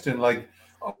question. Like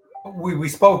we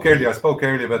spoke earlier. I spoke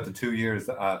earlier about the 2 years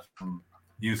at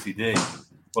UCD.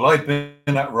 Well, I've been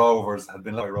at Rovers, had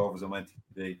been at Rovers and went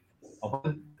to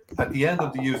UCD. At the end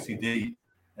of the UCD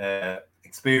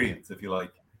experience, if you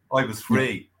like, I was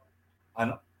free,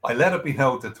 and I let it be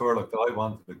known to Turlock that I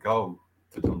wanted to go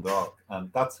to Dundalk, and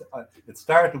it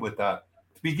started with that.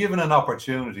 To be given an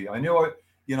opportunity, I knew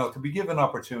to be given an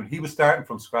opportunity. He was starting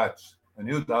from scratch. I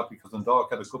knew that because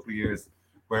Dundalk had a couple of years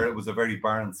where it was a very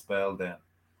barren spell then,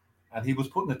 and he was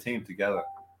putting a team together.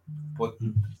 But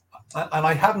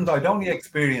I'd only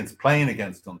experienced playing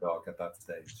against Dundalk at that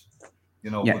stage, you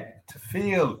know. Yeah. But to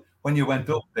feel when you went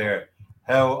up there,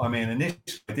 how, I mean,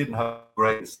 initially I didn't have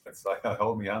great stats. I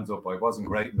hold my hands up. I wasn't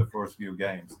great in the first few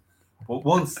games, but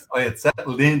once I had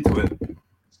settled into it,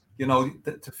 you know,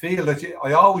 to feel that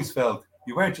I always felt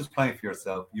you weren't just playing for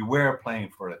yourself. You were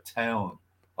playing for a town.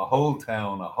 A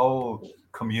whole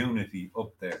community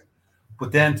up there.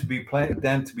 But then to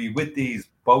be with these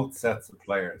both sets of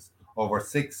players over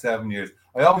 6-7 years,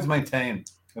 I always maintain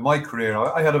in my career,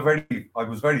 I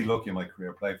was very lucky in my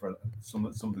career, playing for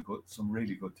some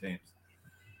really good teams.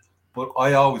 But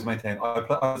I always maintain I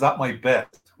was at my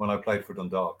best when I played for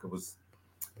Dundalk. It was,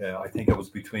 I think it was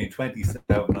between 27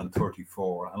 and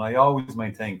 34, and I always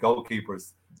maintain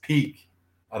goalkeepers peak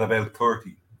at about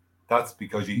 30. That's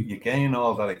because you gain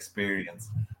all that experience,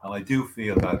 and I do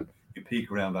feel that you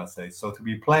peak around that stage. So to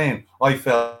be playing, I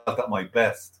felt at my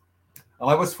best, and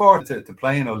I was fortunate to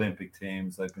play in Olympic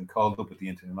teams. I've been called up with the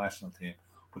international team,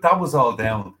 but that was all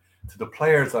down to the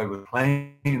players I was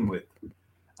playing with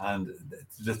and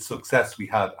the success we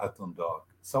had at Dundalk.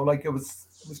 So like it was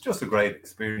just a great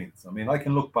experience. I mean, I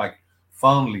can look back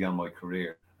fondly on my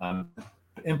career, and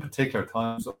in particular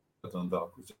times at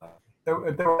Dundalk, which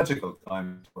they're magical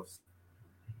times for us.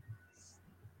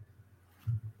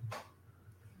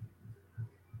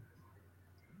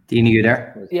 Dean, are you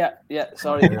there? Yeah.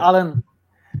 Sorry, Alan.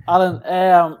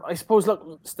 I suppose,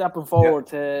 look, stepping forward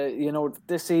to, you know,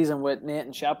 this season with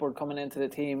Nathan Shepherd coming into the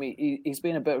team, he's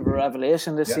been a bit of a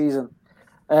revelation this season.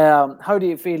 How do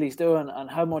you feel he's doing, and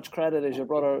how much credit is your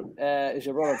brother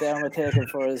Dermot taking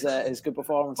for his good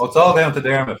performance? Oh, it's all down to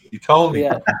Dermot. He told me.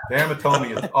 Dermot told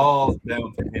me it's all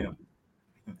down to him.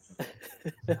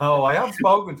 No, I have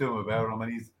spoken to him about him,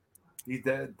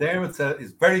 and Dermot said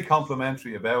is very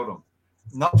complimentary about him,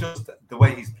 not just the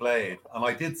way he's played. And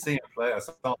I did see him play. I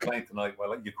saw him playing tonight.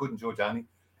 Well, you couldn't judge any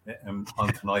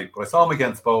on tonight, but I saw him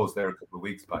against Bohs there a couple of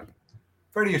weeks back.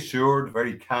 Very assured,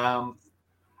 very calm,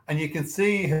 and you can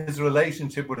see his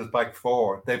relationship with his back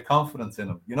four. They have confidence in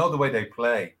him. You know the way they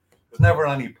play. There's never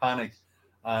any panic.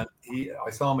 And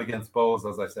I saw him against Bohs,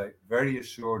 as I say, very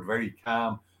assured, very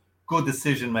calm, good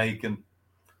decision making.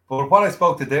 But what I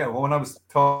spoke to Dermot, when I was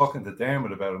talking to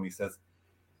Dermot about him, he says,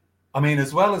 I mean,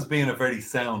 as well as being a very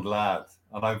sound lad,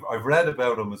 and I've read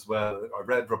about him as well. I've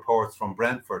read reports from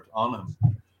Brentford on him,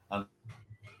 and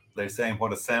they're saying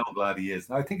what a sound lad he is.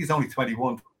 Now, I think he's only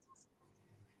 21.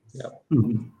 Yeah.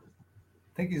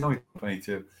 I think he's only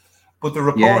 22. But the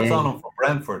reports on him from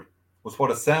Brentford was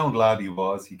what a sound lad he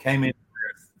was. He came in,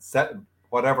 set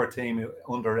whatever team,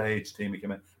 underage team he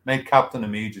came in, made captain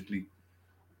immediately.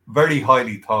 Very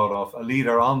highly thought of, a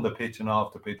leader on the pitch and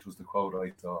off the pitch was the quote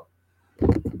I saw.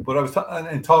 But I was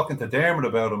talking to Dermot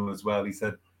about him as well. He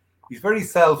said he's very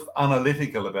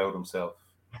self-analytical about himself.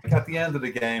 Like at the end of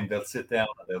the game, they'll sit down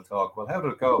and they'll talk. Well, how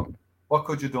did it go? What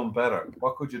could you have done better?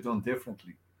 What could you have done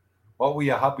differently? What were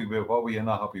you happy with? What were you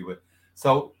not happy with?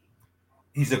 So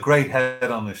he's a great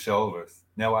head on his shoulders.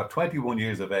 Now, at 21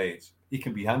 years of age, he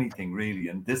can be anything really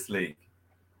in this league.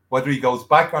 Whether he goes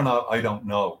back or not, I don't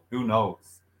know. Who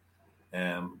knows?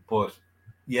 But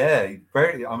yeah,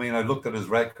 I mean, I looked at his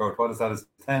record. What is that? His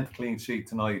 10th clean sheet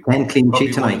tonight. 10 clean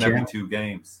sheet tonight, every 2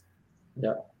 games.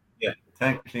 Yeah,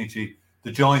 10 clean sheet.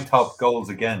 The joint top goals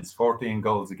against, 14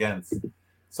 goals against.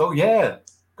 So yeah,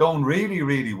 going really,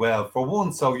 really well for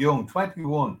one so young,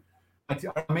 21.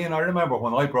 I mean, I remember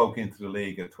when I broke into the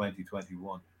league at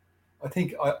 2021. I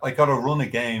think I got a run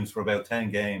of games for about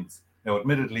 10 games. Now,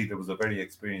 admittedly, there was a very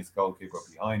experienced goalkeeper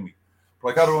behind me. But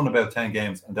I got to run about 10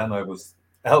 games, and then I was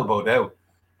elbowed out.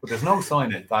 But there's no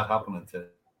sign of that happening to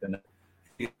him.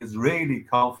 He is really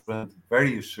confident,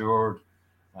 very assured,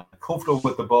 comfortable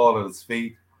with the ball at his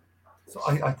feet. So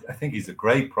I think he's a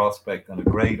great prospect and a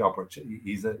great opportunity.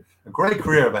 He's a great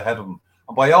career ahead of him.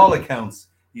 And by all accounts,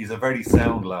 he's a very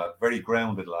sound lad, very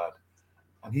grounded lad.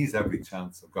 And he's every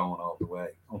chance of going all the way.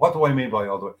 And what do I mean by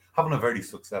all the way? Having a very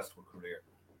successful career.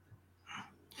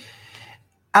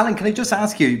 Alan, can I just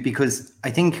ask you, because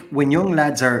I think when young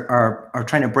lads are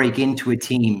trying to break into a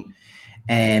team,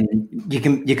 you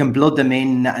can blood them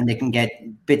in and they can get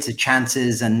bits of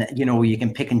chances, and you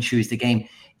can pick and choose the game.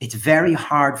 It's very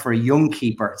hard for a young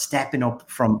keeper stepping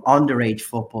up from underage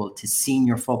football to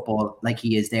senior football like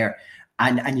he is there.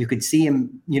 And you could see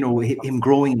him, him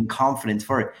growing in confidence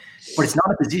for it. But it's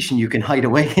not a position you can hide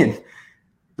away in.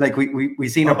 Like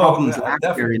we've seen our problems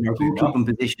last year in our goalkeeping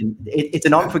position. It's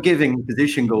an unforgiving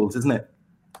position, goals, isn't it?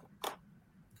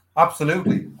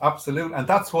 Absolutely. And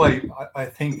that's why I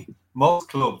think most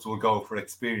clubs will go for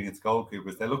experienced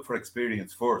goalkeepers. They look for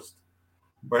experience first.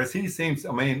 Whereas he seems,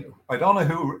 I don't know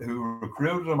who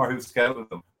recruited him or who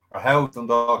scouted him or how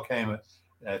Dundalk came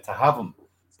to have him.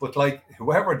 But like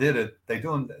whoever did it, they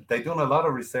done a lot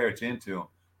of research into him.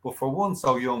 But for one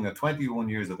so young, at 21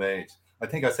 years of age, I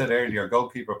think I said earlier,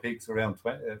 goalkeeper peaks around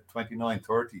 29,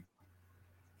 30.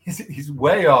 He's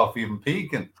way off even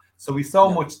peaking. So he's so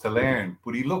much to learn,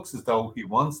 but he looks as though he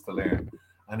wants to learn.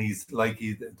 And he's like,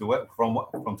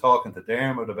 from talking to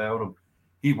Dermot about him,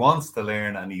 he wants to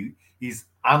learn, and he's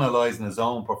analysing his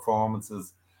own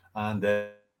performances, and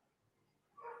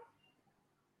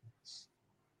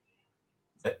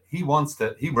he wants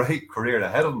to. He great career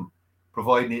ahead of him,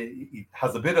 providing he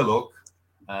has a bit of luck,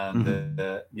 and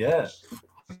yeah.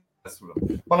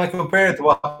 When I compare it to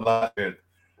what happened last year,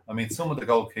 some of the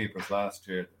goalkeepers last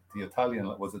year, the Italian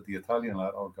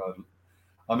lad? Oh God!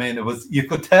 It was. You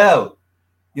could tell,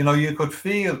 you could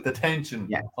feel the tension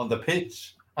on the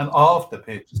pitch and off the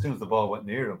pitch as soon as the ball went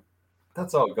near him.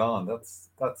 That's all gone. That's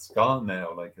gone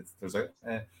now. Like there's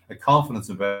a confidence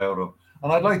about him.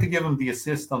 And I'd like to give him the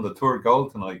assist on the third goal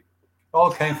tonight. It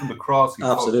all came from the cross.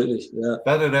 Absolutely, yeah.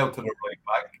 Fed it out to the right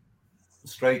back,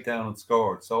 straight down and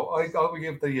scored. So I will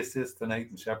give the assist to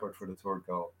Nathan Shepherd for the third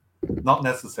goal, not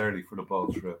necessarily for the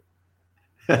ball through.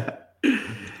 I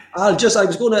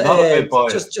was going to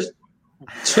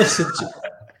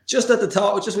just at the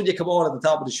top, just when you come on at the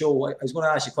top of the show, I was going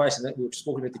to ask you a question that we were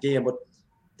spoken about the game, but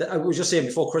I was just saying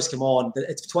before Chris came on that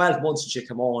it's 12 months since you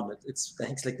come on. I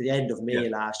think it's like the end of May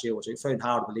last year, which I found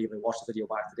hard to believe. I watched the video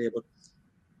back today, but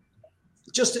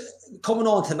just coming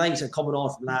on tonight and coming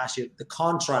on from last year, the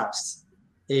contrast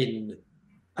in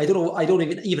I don't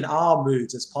even our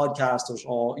moods as podcasters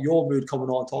or your mood coming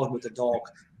on talking with the dog.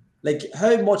 Like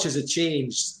how much has it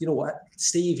changed?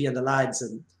 Stevie and the lads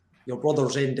and your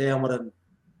brothers in Dermot and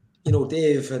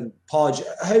Dave and Podge.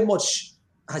 How much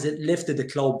has it lifted the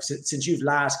club since you've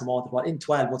last come on to in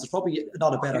 12 months? It's probably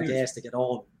not a better guess to get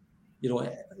on,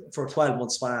 for a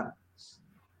 12-month span.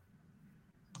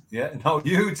 Yeah, no,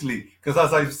 hugely. Because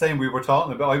as I was saying, I was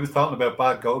talking about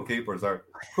bad goalkeepers or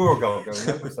poor goalkeepers.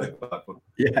 I never say bad, but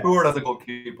poor as a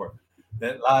goalkeeper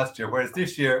last year. Whereas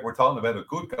this year, we're talking about a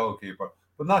good goalkeeper.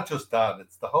 But not just that.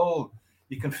 It's the whole,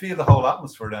 you can feel the whole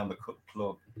atmosphere around the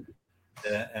club.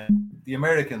 And the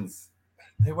Americans,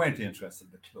 they weren't interested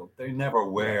in the club. They never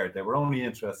were. They were only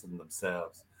interested in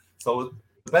themselves. So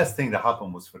the best thing that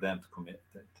happened was for them to come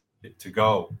in, to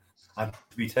go and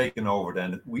to be taken over.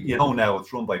 Then now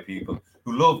it's run by people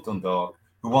who love Dundalk,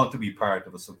 who want to be part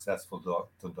of a successful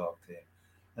Dundalk team.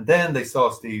 And then they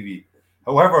saw Stevie.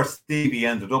 However, Stevie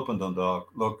ended up in Dundalk.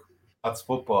 Look, that's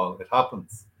football. It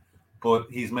happens. But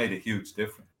he's made a huge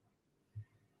difference.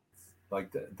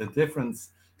 Like the difference,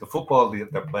 the football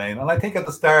they're playing. And I think at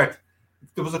the start,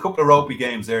 there was a couple of ropey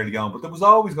games early on, but there was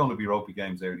always going to be ropey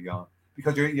games early on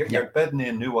because you're bedding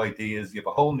in new ideas. You have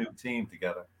a whole new team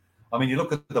together. You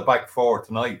look at the back four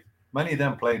tonight. Many of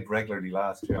them played regularly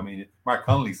last year. Mark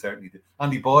Connolly certainly did.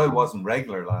 Andy Boyle wasn't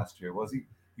regular last year, was he?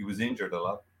 He was injured a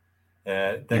lot.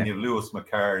 Then you have Lewis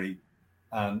McCarty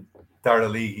and Darragh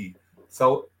Leahy.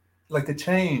 So, like the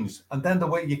change, and then the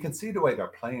way you can see the way they're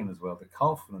playing as well, the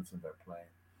confidence in their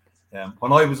playing.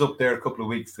 When I was up there a couple of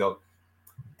weeks ago,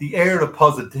 the air of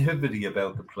positivity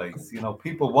about the place,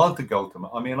 people want to go to them.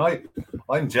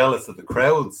 I'm jealous of the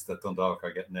crowds that Dundalk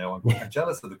are getting now. I'm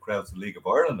jealous of the crowds the League of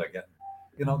Ireland are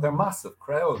getting. They're massive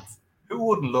crowds. Who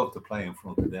wouldn't love to play in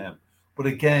front of them? But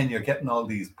again, you're getting all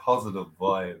these positive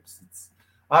vibes.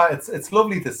 It's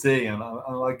lovely to see, and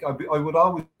I would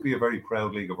always be a very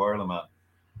proud League of Ireland man.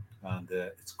 And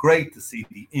it's great to see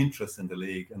the interest in the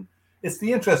league. And it's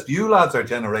the interest you lads are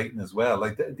generating as well.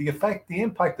 Like the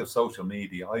impact of social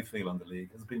media, I feel, on the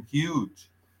league has been huge.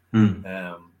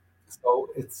 So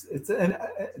it's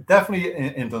definitely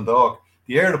in Dundalk,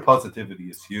 the air of positivity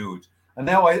is huge. And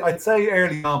now I'd say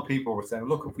early on people were saying,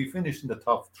 look, if we finish in the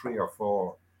top 3 or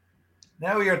 4,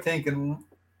 now you're thinking,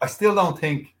 I still don't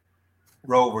think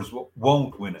Rovers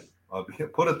won't win it. I'll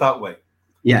put it that way.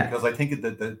 Yeah. Because I think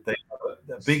that they have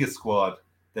the biggest squad.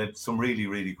 They have some really,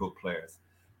 really good players.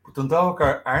 But Dundalk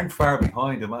aren't far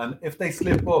behind them. And if they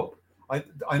slip up,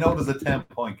 I know there's a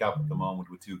 10-point gap at the moment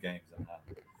with 2 games in hand.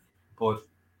 But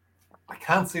I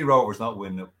can't see Rovers not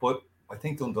winning it. But I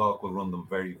think Dundalk will run them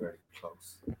very, very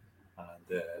close. And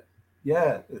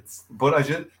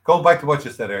going back to what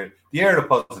you said earlier, the air of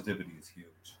positivity is huge.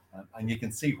 And you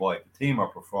can see why. The team are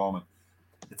performing.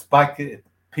 It's back.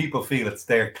 People feel it's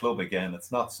their club again.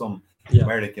 It's not some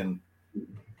American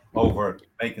over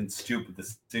making stupid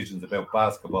decisions about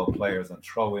basketball players and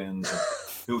throw-ins and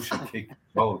who should kick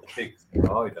goal kicks. I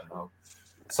don't know.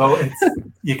 So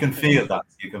you can feel that.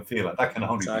 That can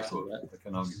only be good. That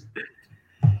can only be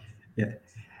good. Yeah.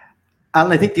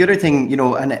 And I think the other thing,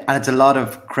 and it's a lot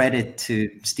of credit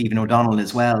to Stephen O'Donnell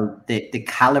as well, the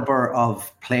caliber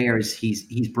of players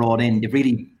he's brought in. They've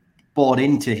really bought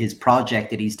into his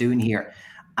project that he's doing here.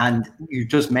 And you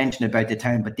just mentioned about the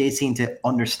town, but they seem to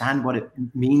understand what it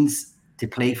means to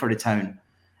play for the town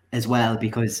as well,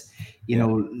 because,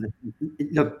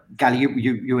 look, Gally,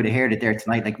 you would have heard it there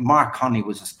tonight. Like, Mark Connolly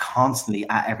was just constantly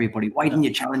at everybody. Why didn't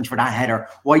you challenge for that header?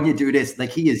 Why didn't you do this? Like,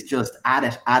 he is just at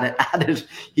it.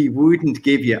 He wouldn't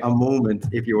give you a moment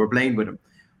if you were playing with him.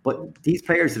 But these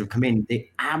players that have come in,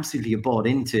 they absolutely have bought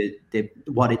into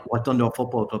what Dundalk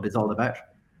Football Club is all about.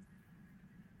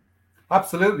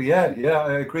 Absolutely, yeah,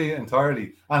 I agree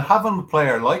entirely. And having a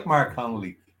player like Mark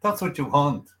Connolly, that's what you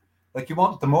want. Like, you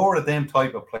want the more of them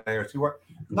type of players who are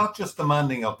not just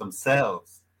demanding of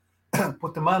themselves,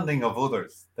 but demanding of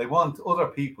others. They want other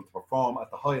people to perform at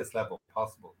the highest level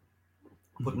possible.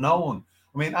 But no one,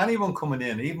 anyone coming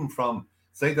in, even from,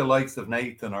 say, the likes of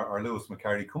Nathan or Lewis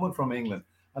McCarty, coming from England,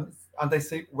 and they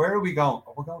say, where are we going?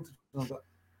 Oh, we're going to...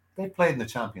 They played in the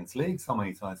Champions League so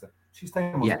many times. She's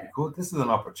saying, must be good. This is an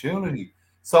opportunity.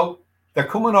 So they're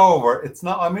coming over. It's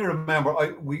not. I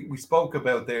remember we spoke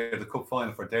about the cup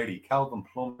final for Derry. Calvin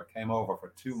Plummer came over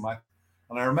for 2 matches,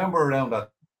 and I remember around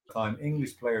that time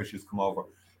English players used to come over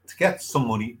to get some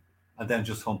money and then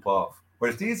just hump off.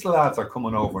 Whereas these lads are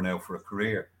coming over now for a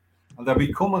career, and they're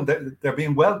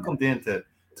being welcomed into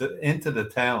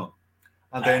the town,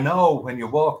 and they know when you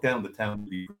walk down the town,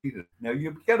 you be greeted. Now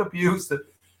you get abused.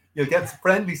 You'll get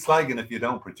friendly slagging if you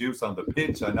don't produce on the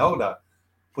pitch. I know that.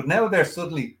 But now they're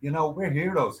suddenly, we're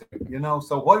heroes,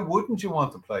 So why wouldn't you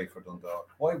want to play for Dundalk?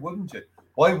 Why wouldn't you?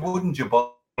 Why wouldn't you buy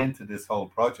into this whole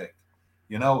project?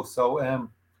 So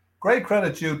great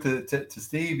credit due to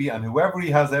Stevie and whoever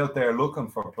he has out there looking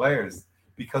for players,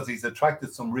 because he's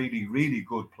attracted some really, really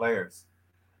good players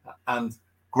and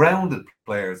grounded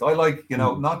players. I like,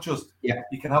 not just,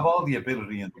 you can have all the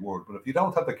ability in the world, but if you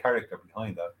don't have the character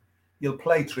behind that, you'll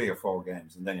play 3 or 4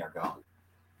 games and then you're gone.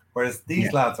 Whereas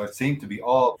these lads seem to be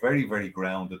all very, very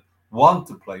grounded, want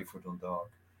to play for Dundalk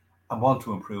and want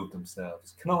to improve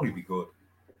themselves. Can only be good.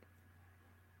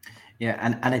 Yeah,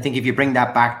 and I think if you bring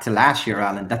that back to last year,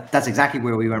 Alan, that's exactly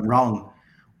where we went wrong.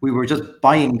 We were just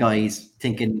buying guys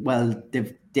thinking, well,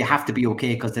 they have to be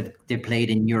okay because they've played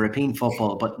in European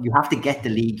football, but you have to get the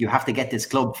league, you have to get this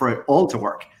club for it all to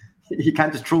work. You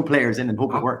can't just throw players in and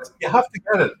hope it works. You have to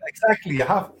get it. Exactly.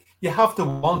 You have to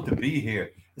want to be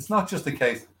here. It's not just a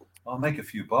case, I'll make a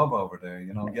few bob over there,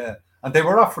 yeah. And they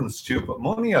were offering stupid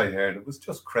money, I heard. It was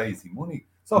just crazy money.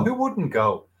 So who wouldn't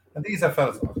go? And these are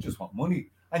fellas who just want money.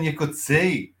 And you could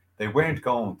see they weren't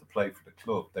going to play for the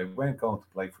club. They weren't going to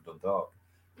play for Dundalk.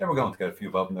 They were going to get a few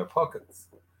bob in their pockets.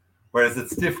 Whereas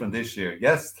it's different this year.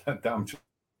 Yes, I'm sure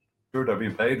they're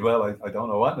being paid well. I don't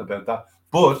know anything about that.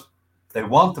 But they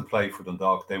want to play for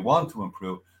Dundalk. They want to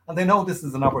improve. And they know this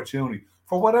is an opportunity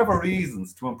for whatever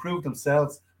reasons to improve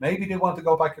themselves. Maybe they want to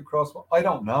go back across. I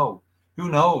don't know. Who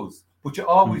knows? But you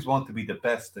always want to be the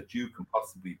best that you can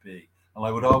possibly be. And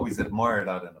I would always admire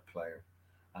that in a player.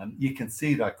 And you can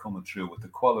see that coming through with the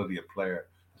quality of player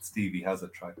that Stevie has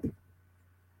attracted.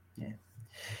 Yeah.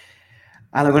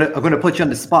 And I'm going to put you on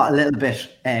the spot a little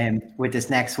bit with this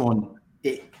next one.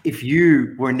 If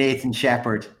you were Nathan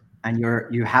Shepherd and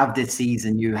you have this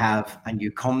season and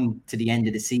you come to the end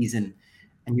of the season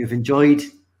and you've enjoyed,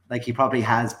 like he probably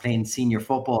has, playing senior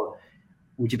football,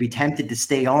 would you be tempted to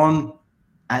stay on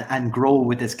and grow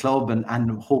with this club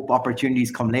and hope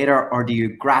opportunities come later, or do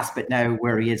you grasp it now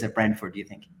where he is at Brentford, do you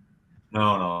think?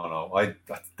 No. I'd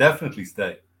definitely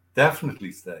stay.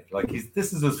 definitely stay. Like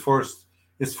this is his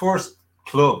first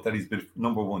club that he's been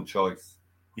number one choice.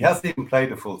 He hasn't even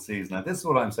played the full season, and this is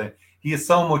what I'm saying. He has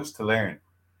so much to learn.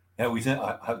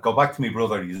 Yeah, I go back to my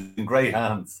brother. He's in great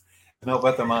hands. There's no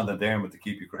better man than Dermot to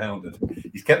keep you grounded.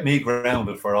 He's kept me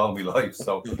grounded for all my life,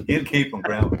 so he'll keep him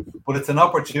grounded. But it's an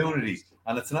opportunity,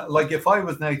 and it's not like if I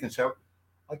was Nathan Shepherd,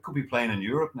 I could be playing in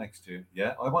Europe next year.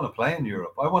 Yeah, I want to play in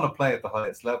Europe. I want to play at the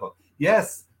highest level.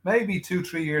 Yes, maybe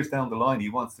 2-3 years down the line, he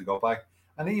wants to go back.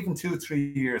 And even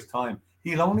 2-3 years' time,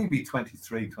 he'll only be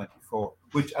 23, 24,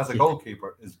 which as a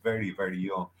goalkeeper is very, very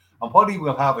young. And what he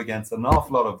will have against an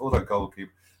awful lot of other goalkeepers,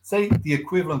 say the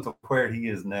equivalent of where he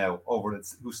is now,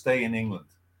 who stay in England.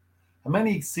 How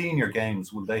many senior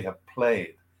games will they have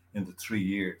played in the 3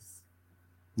 years?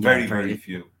 Very, very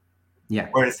few. Yeah.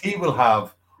 Whereas he will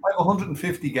have, I have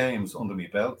 150 games under my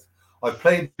belt. I've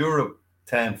played Europe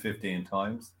 10, 15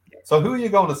 times. So who are you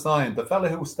going to sign? The fella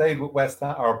who stayed with West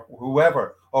Ham or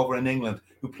whoever over in England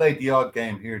who played the odd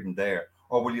game here and there?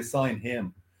 Or will you sign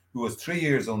him who has 3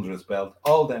 years under his belt,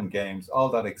 all them games, all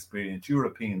that experience,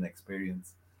 European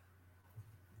experience?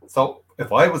 So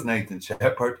if I was Nathan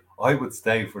Shepherd, I would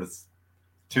stay for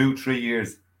 2-3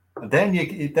 years. And then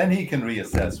he can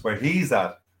reassess where he's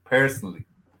at personally.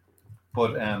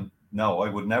 But no, I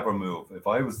would never move. If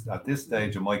I was at this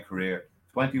stage of my career,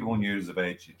 21 years of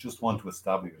age, you just want to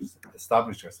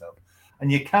establish yourself.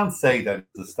 And you can't say that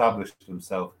he's established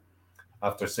himself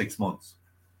after 6 months.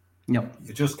 No.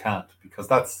 You just can't,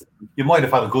 because you might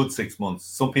have had a good 6 months.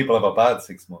 Some people have a bad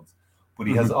 6 months. But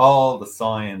he has all the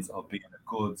signs of being a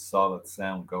good, solid,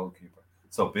 sound goalkeeper.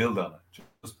 So build on it.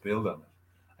 Just build on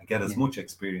it. And get as much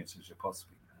experience as you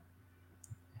possibly can.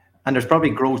 And there's probably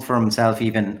growth for himself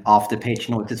even off the pitch.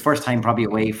 You know, it's his first time probably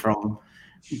away from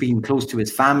being close to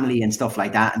his family and stuff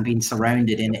like that, and being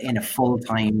surrounded in a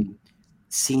full-time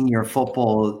senior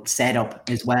football setup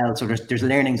as well. So there's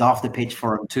learnings off the pitch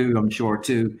for him too, I'm sure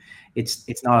too. It's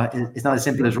not as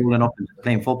simple as rolling up and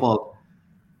playing football.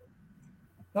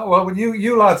 No, well,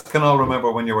 you lads can all remember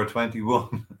when you were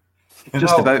 21.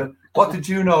 Just about. What did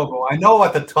you know? I know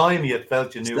at the time you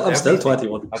felt you knew. I'm still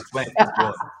 21. At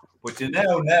 21. But you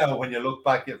now when you look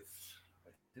back, I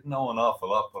didn't know an awful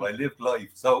lot, but I lived life.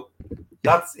 So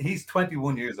he's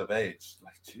 21 years of age.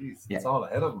 Like, geez, it's all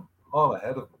ahead of him.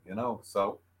 You know.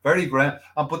 So very grand.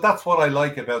 But that's what I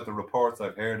like about the reports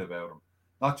I've heard about him,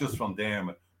 not just from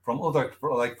Dermot, from other,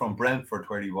 like from Brentford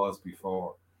where he was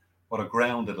before. What a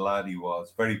grounded lad he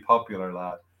was. Very popular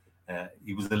lad.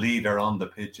 He was the leader on the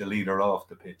pitch, a leader off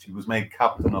the pitch. He was made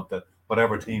captain of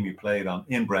whatever team he played on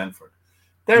in Brentford.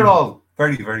 They're all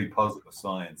very, very positive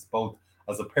signs, both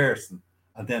as on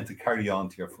and then to carry on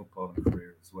to your footballing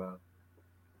career as well.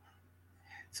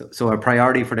 So a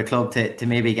priority for the club to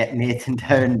maybe get Nathan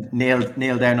down, nailed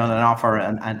down on an offer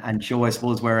and show, I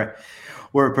suppose, we're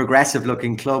a progressive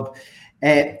looking club.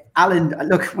 Alan,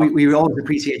 look, we always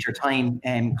appreciate your time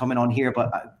coming on here,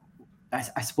 but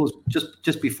I suppose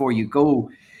just before you go,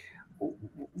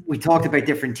 we talked about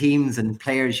different teams and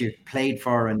players you played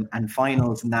for and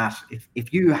finals and that.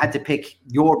 If you had to pick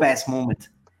your best moment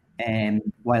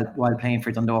while playing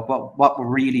for Dundalk, what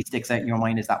really sticks out in your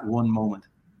mind is that one moment?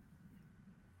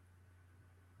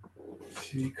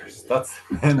 Jeez, that's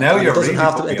now you're really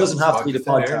it doesn't have to be the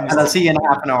podcast. And I'll see you in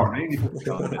half an hour.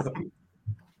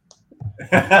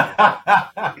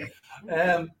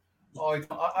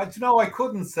 I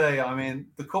couldn't say. I mean,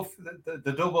 the cup,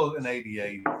 the double in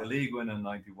 '88, the league win in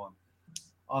 '91.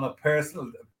 On a personal,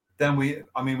 then we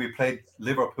played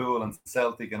Liverpool and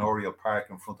Celtic in Oriel Park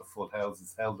in front of full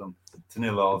houses, held them to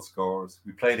 0 all scores.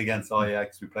 We played against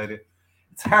Ajax. We played it.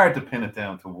 It's hard to pin it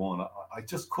down to one. I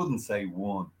just couldn't say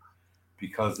one,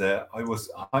 because I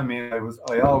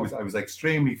was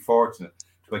extremely fortunate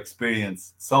to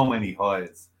experience so many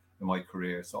highs in my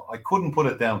career. So I couldn't put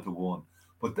it down to one.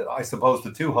 But I suppose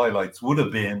the two highlights would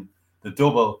have been the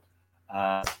double,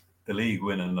 the league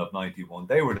winning of '91.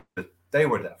 They were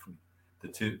definitely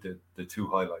the two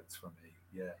highlights for me.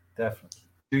 Yeah, definitely.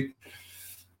 To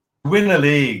win a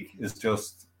league is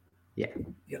just,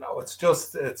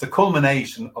 it's a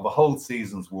culmination of a whole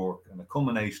season's work, and a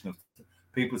culmination of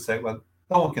people say, well,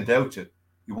 no one can doubt you.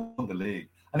 You won the league,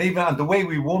 and the way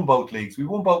we won both leagues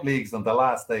on the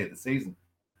last day of the season,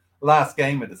 last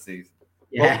game of the season.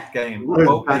 Yeah.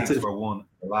 Both leagues were won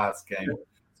the last game.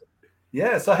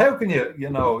 Yeah, so how can you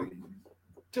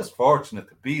just fortunate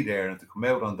to be there and to come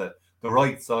out on the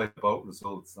right side of both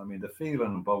results. I mean, the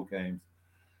feeling in both games.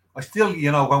 I still,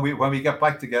 when we get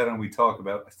back together and we talk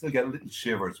about, I still get little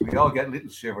shivers. We all get little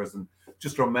shivers, and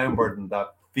just remembering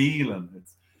that feeling.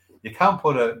 You can't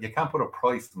put a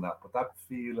price on that, but that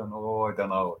feeling, I don't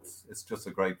know. It's just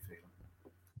a great feeling.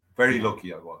 Very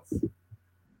lucky I was.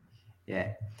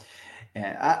 Yeah.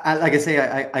 Yeah, like I say,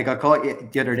 I got caught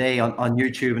the other day on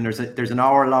YouTube, and there's an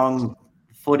hour-long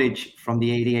footage from the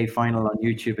 88 final on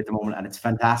YouTube at the moment, and it's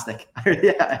fantastic.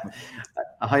 Yeah,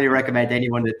 I highly recommend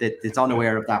anyone that's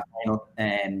unaware of that final,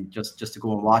 and just to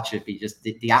go and watch it. Be just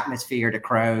the atmosphere, the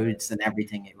crowds, and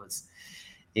everything.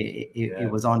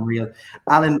 It was unreal.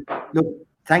 Alan, look,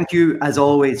 thank you as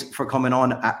always for coming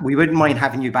on. We wouldn't mind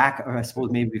having you back, I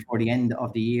suppose, maybe before the end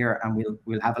of the year, and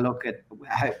we'll have a look at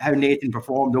how Nathan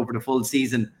performed over the full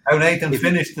season. How Nathan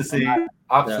finished the season.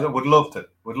 Absolutely, would love to,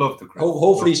 Chris.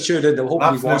 Hopefully he's tuned in.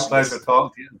 Hopefully he's watching. Pleasure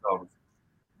talking to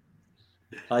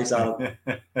you. Thanks, Alan.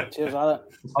 Cheers, Alan.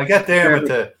 I get there with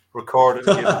the recording.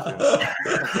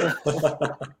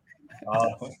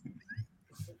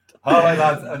 All right,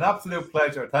 lads. An absolute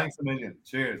pleasure. Thanks a million.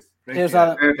 Cheers. Cheers,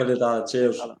 Alan.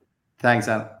 Cheers. Thanks,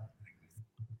 Alan.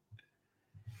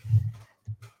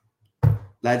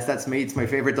 Lads, that's me. It's my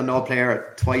favourite Dundalk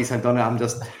player. Twice I've done it. I'm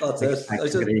just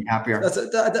getting happier. That's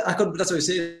what I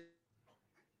say.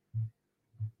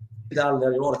 I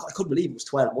couldn't believe it was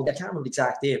 12 months. I can't remember the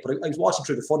exact date, but I was watching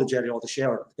through the footage earlier on the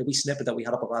share, the wee snippet that we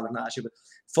had up of Alan Nash. But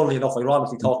funnily enough,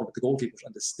 ironically talking about the goalkeepers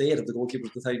and the state of the goalkeepers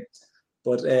at the time.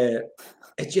 But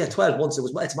 12 months.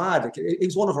 It's mad. Like, it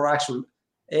was one of our actual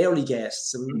early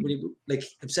guests, and like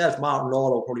himself, Martin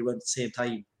Lawler probably went at the same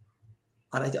time.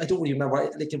 And I don't really remember.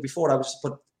 Like before that,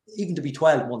 but even to be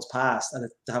 12 months past and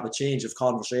to have a change of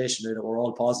conversation, we're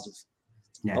all positive.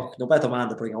 Yeah. Look, no better man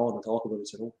to bring on and talk about it,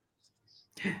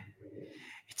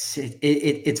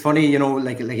 It's funny,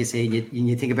 like I say,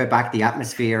 you think about back the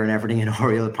atmosphere and everything in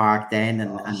Oriel Park then,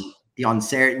 and the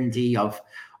uncertainty of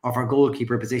our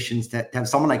goalkeeper positions, to have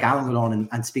someone like Alan go on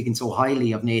and speaking so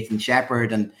highly of Nathan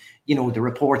Shepherd, and the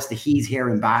reports that he's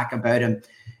hearing back about him.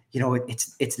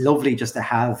 It's lovely just to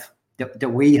have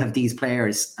that we have these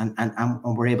players and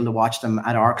we're able to watch them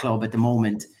at our club at the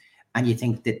moment, and you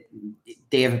think that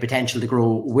they have a potential to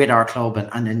grow with our club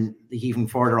and then even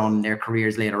further on in their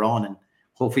careers later on, and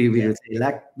hopefully we'll say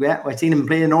like, I've seen him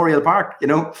play in Oriel Park,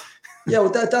 Yeah, well,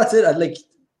 that's it. And like,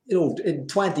 in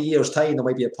 20 years' time, there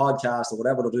might be a podcast or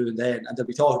whatever they're doing then, and they'll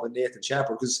be talking about Nathan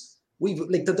Shepherd, because we've,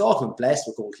 like, the Dundalk have been blessed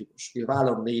with goalkeepers. You have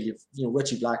Alan O'Neill,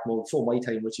 Richie Blackmore, before my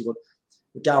time, Richie, but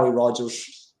Gary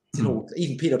Rogers,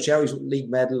 even Peter Cherry's league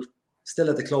medal, still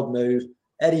at the club now.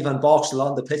 Eddie Van Boxel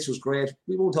on the pitch was great.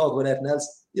 We won't talk about anything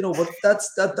else, but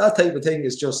that type of thing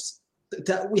is just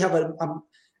that we have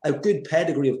a good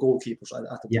pedigree of goalkeepers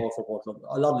at the Dundalk Football Club.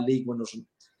 A lot of league winners, and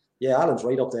Alan's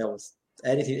right up there with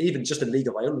anything, even just in League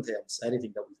of Ireland terms,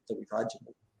 anything that we've had.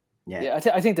 Yeah,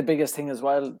 I think the biggest thing as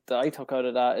well that I took out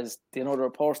of that is, the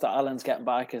reports that Alan's getting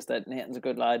back is that Nathan's a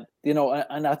good lad,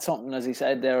 and that's something, as he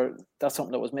said there, that's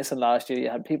something that was missing last year.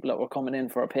 You had people that were coming in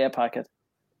for a pay packet,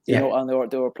 and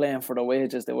they were playing for the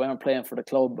wages. They weren't playing for the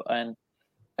club. And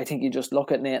I think you just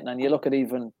look at Nathan, and you look at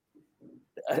even,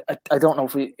 I don't know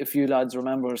if you lads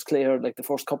remember, it's clear, like the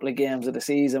first couple of games of the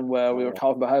season where we were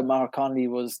talking about how Mark Connolly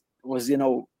was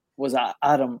at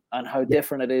Adam, and how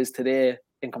different it is today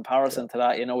in comparison to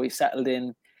that. He's settled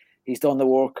in, he's done the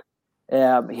work.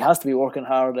 He has to be working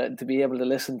hard to be able to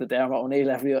listen to Dermot O'Neill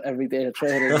every day of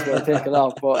training. It's going to take it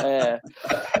off. But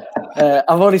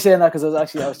I'm only saying that because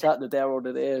I was chatting to Dermot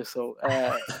today. So,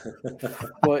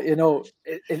 but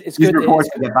it's good. Reports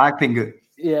to get back, Pingu.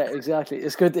 Yeah, exactly.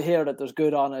 It's good to hear that there's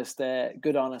good, honest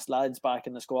lads back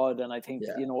in the squad. And I think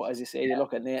as you say, you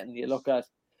look at Nathan, you look at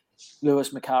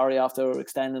Lewis McCarry after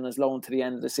extending his loan to the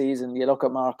end of the season. You look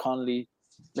at Mark Connolly,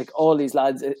 like all these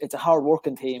lads. It's a hard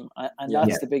working team, and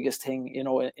that's the biggest thing.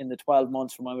 In the 12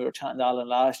 months from when we were chatting to Alan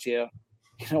last year,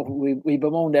 we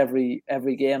bemoaned every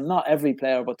game, not every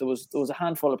player, but there was a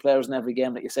handful of players in every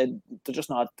game that you said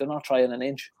they're not trying an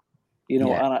inch.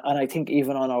 And I think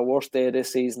even on our worst day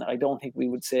this season, I don't think we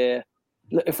would say,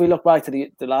 if we look back to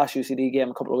the last UCD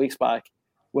game a couple of weeks back,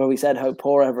 where we said how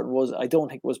poor Everton was, I don't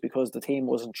think it was because the team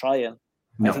wasn't trying.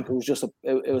 No. I think it was just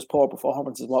it was poor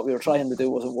performances. What we were trying to do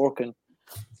wasn't working.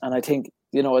 And I think,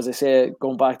 as I say,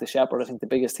 going back to Shepherd, I think the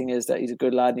biggest thing is that he's a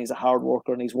good lad and he's a hard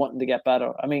worker and he's wanting to get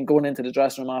better. I mean, going into the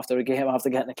dressing room after a game, after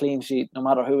getting a clean sheet, no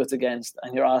matter who it's against,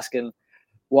 and you're asking,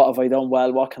 what have I done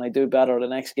well? What can I do better the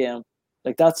next game?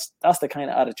 Like that's the kind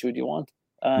of attitude you want.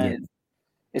 And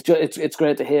it's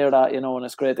great to hear that, and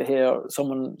it's great to hear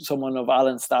someone of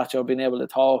Alan's stature being able to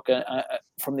talk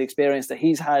from the experience that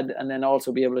he's had, and then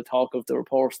also be able to talk of the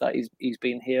reports that he's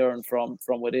been hearing from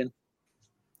within.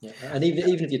 Yeah, and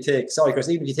even if you take, sorry Chris,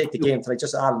 even if you take the game, like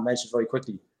just Alan mentioned very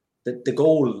quickly, the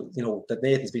goal, that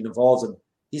Nathan's been involved in,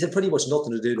 he's had pretty much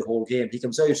nothing to do the whole game. He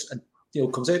comes out and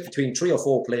comes out between 3 or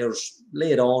 4 players,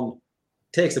 lay it on,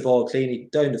 takes the ball cleanly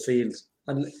down the field,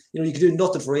 And you can do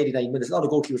nothing for 89 minutes. A lot of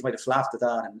goalkeepers might have flapped at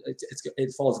that, and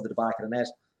it falls into the back of the net.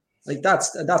 Like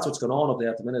that's what's going on up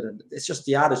there at the minute, and it's just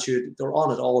the attitude. They're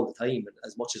on it all the time,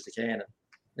 as much as they can. And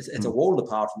it's a world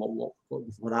apart from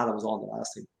when Alan was on the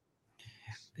last time.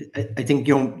 I think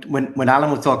when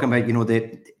Alan was talking about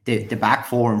the back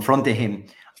four in front of him,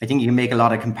 I think you can make a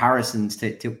lot of comparisons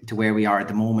to where we are at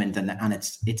the moment, and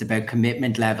it's about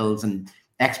commitment levels and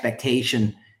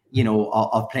expectation,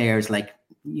 of players like,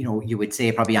 you would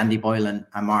say probably Andy Boyle and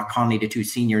Mark Connolly, the two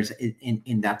seniors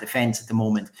in that defence at the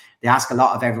moment. They ask a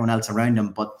lot of everyone else around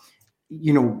them, but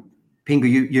Pingu,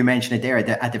 you mentioned it there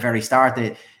at the very start,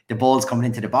 the ball's coming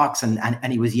into the box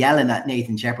and he was yelling at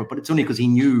Nathan Shepherd, but it's only because he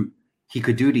knew he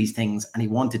could do these things and he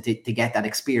wanted to get that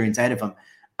experience out of him.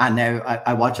 And now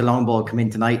I watch a long ball come in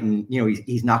tonight, and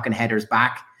he's knocking headers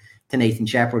back to Nathan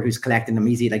Shepherd, who's collecting them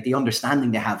easy. Like, the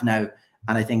understanding they have now,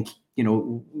 and I think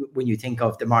when you think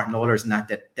of the Martin Lawlers and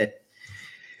that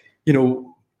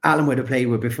Alan would have played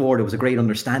with before, there was a great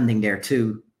understanding there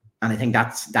too, and I think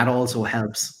that also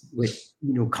helps with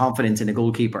confidence in a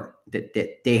goalkeeper,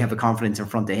 that they have a confidence in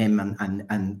front of him,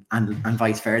 and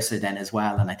vice versa then as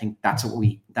well. And I think that's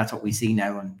what we see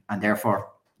now, and therefore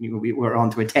we're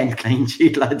on to a 10th clean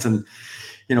sheet, lads, and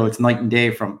it's night and day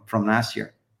from last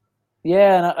year.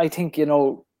 Yeah, and I think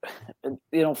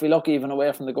if we look even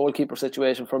away from the goalkeeper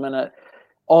situation for a minute,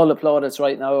 all the plaudits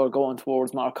right now are going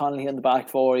towards Mark Connolly in the back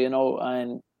four,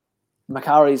 and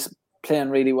Macari's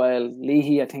playing really well.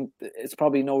 Leahy, I think it's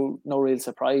probably no real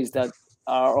surprise that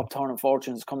our upturning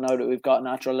fortunes come now that we've got a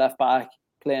natural left back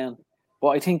playing. But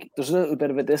I think there's a little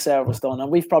bit of a disservice done, and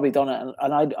we've probably done it,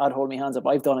 and I'd hold my hands up.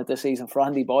 I've done it this season for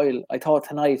Andy Boyle. I thought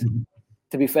tonight,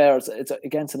 to be fair, it's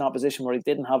against an opposition where he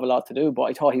didn't have a lot to do, but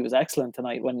I thought he was excellent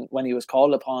tonight when he was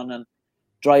called upon and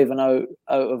driving out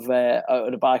of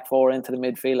the back four into the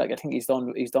midfield. Like, I think he's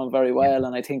done very well,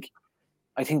 and I think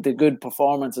the good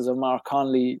performances of Mark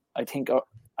Connolly, I think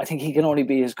he can only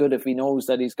be as good if he knows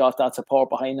that he's got that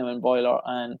support behind him in Boiler.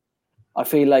 And I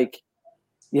feel like,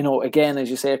 again, as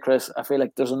you say, Chris, I feel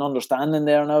like there's an understanding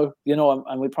there now,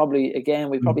 and we probably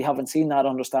haven't seen that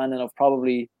understanding of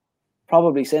probably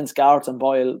since Gareth and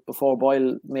Boyle, before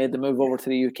Boyle made the move over to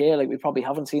the UK. Like, we probably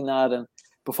haven't seen that. And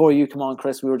before you come on,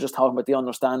 Chris, we were just talking about the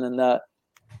understanding that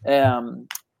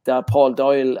that Paul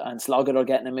Doyle and Sloggett are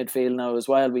getting in midfield now as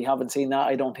well. We haven't seen that,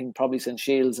 I don't think, probably since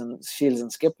Shields and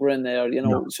Skip were in there,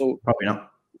 No, so probably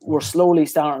not. We're slowly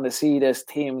starting to see this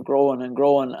team growing,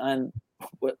 and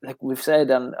like we've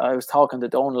said, and I was talking to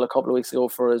Donald a couple of weeks ago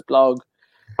for his blog,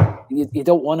 you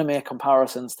don't want to make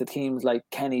comparisons to teams like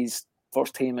Kenny's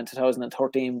first team in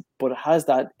 2013, but it has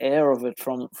that air of it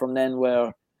from then,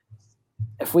 where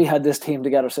if we had this team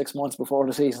together 6 months before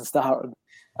the season started,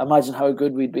 imagine how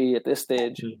good we'd be at this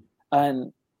stage.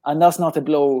 And that's not to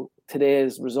blow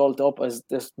today's result up as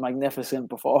this magnificent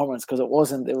performance, because it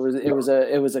wasn't. It was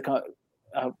a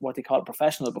what they call a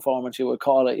professional performance, you would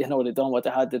call it. They've done what they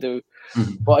had to do.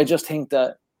 But I just think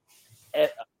that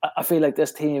I feel like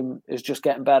this team is just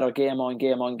getting better game on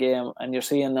game on game, and you're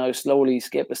seeing now slowly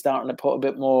Skip is starting to put a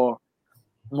bit more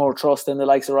trust in the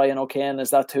likes of Ryan O'Kane.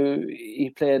 Is that too? He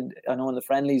played, I know, in the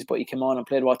friendlies, but he came on and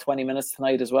played 20 minutes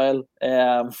tonight as well.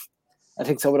 I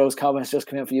think some of those comments just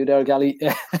came in for you there, Gally.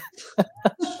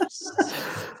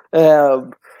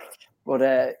 But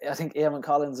I think Eamon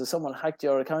Collins, has someone hacked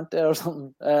your account there or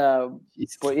something?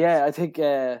 But yeah, I think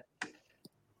that's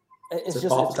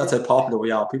how popular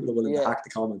we are. People are willing to hack the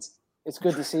comments. It's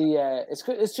good to see. It's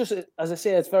good. It's just, as I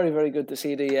say, it's very, very good to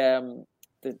see the.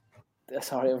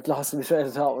 Sorry, I've lost my train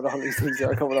of thought with all these things that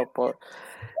are coming up, but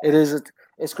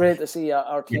it's great to see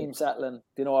our team settling.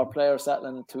 Our players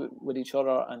settling with each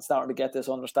other and starting to get this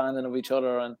understanding of each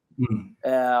other, and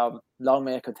long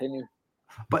may it continue.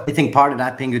 But I think part of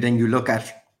that, Pingu, then you look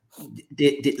at,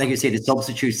 like you say, the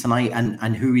substitutes tonight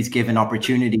and who he's given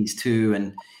opportunities to,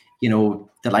 and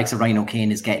the likes of Ryan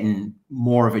O'Kane is getting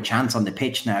more of a chance on the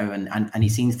pitch now, and he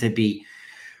seems to be.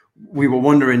 We were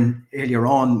wondering earlier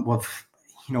on,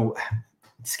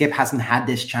 Skip hasn't had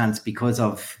this chance because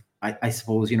of, I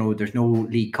suppose, there's no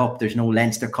League Cup, there's no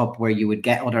Leinster Cup where you would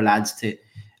get other lads to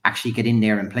actually get in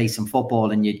there and play some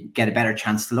football, and you get a better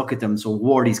chance to look at them. So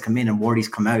Wardy's come in and Wardy's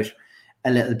come out a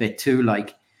little bit too.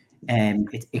 Like,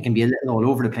 it can be a little all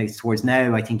over the place. Towards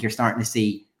now, I think you're starting to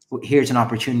see, here's an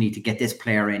opportunity to get this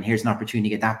player in, here's an opportunity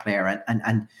to get that player in,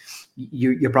 and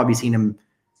you're probably seeing him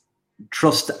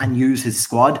trust and use his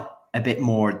squad a bit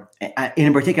more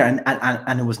in particular,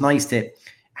 and it was nice to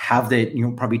have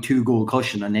the probably 2-goal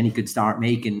cushion, and then he could start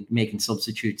making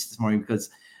substitutes this morning, because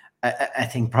I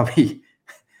think probably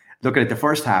looking at the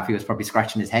first half, he was probably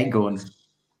scratching his head going,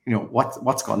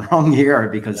 what's gone wrong here,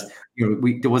 because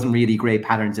there wasn't really great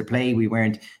patterns of play. We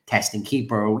weren't testing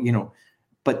keeper,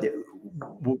 but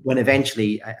when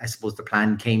eventually I suppose the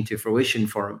plan came to fruition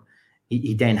for him,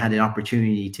 he then had an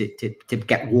opportunity to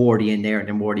get Wardy in there, and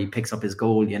then Wardy picks up his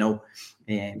goal,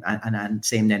 and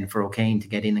same then for O'Kane to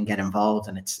get in and get involved.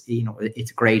 And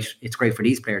it's great for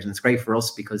these players, and it's great for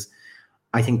us, because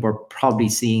I think we're probably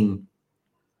seeing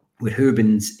with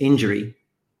Hooben's injury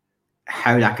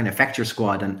how that can affect your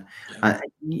squad. And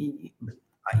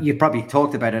you probably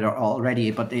talked about it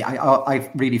already, but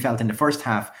I really felt in the first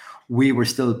half we were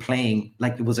still playing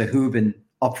like there was a Hooben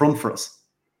up front for us.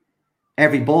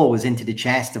 Every ball was into the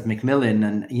chest of McMillan,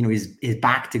 and his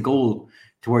back to goal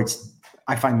towards.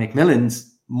 I find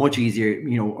McMillan's much easier,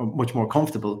 much more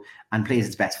comfortable, and plays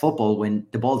his best football when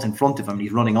the ball's in front of him and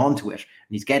he's running onto it and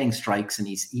he's getting strikes, and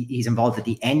he's involved at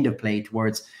the end of play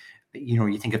towards.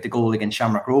 You think of the goal against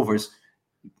Shamrock Rovers.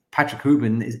 Patrick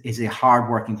Hooben is a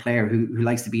hard-working player who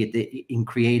likes to be in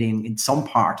creating in some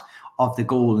part of the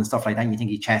goal and stuff like that. And you think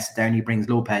he chests down, he brings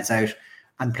Lopez out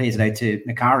and plays it out to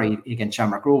Macari against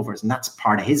Shamrock Rovers, and that's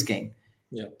part of his game.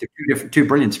 Yeah, they're two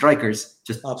brilliant strikers,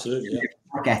 just absolutely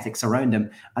work ethics around them.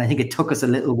 And I think it took us a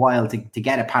little while to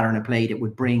get a pattern of play that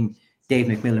would bring Dave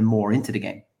McMillan more into the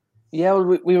game. Yeah,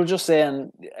 well, we were just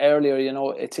saying earlier,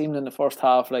 it seemed in the first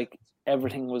half like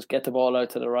everything was get the ball out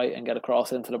to the right and get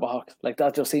across into the box. Like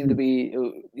that just seemed to be,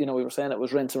 we were saying it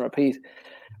was rinse and repeat.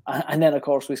 And then, of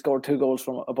course, we scored 2 goals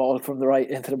from a ball from the right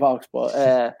into the box. But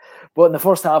in the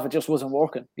first half, it just wasn't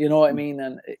working. You know what I mean?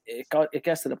 And it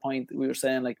gets to the point we were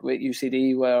saying, like with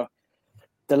UCD, where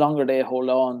the longer they hold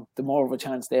on, the more of a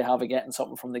chance they have of getting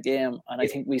something from the game. And I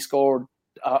think we scored,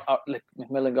 like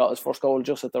McMillan got his first goal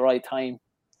just at the right time.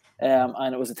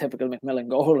 And it was a typical McMillan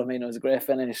goal. I mean, it was a great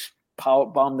finish,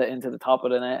 bombed it into the top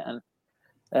of the net. And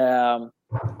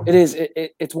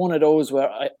it's one of those where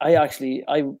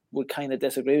I would kind of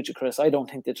disagree with you, Chris. I don't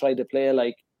think they tried to play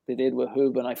like they did with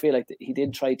Hooben. I feel like he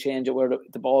did try change it where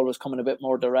the ball was coming a bit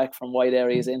more direct from wide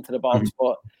areas into the box,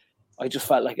 but I just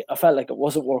felt like it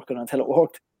wasn't working until it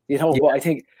worked. But I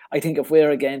think if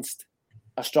we're against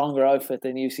a stronger outfit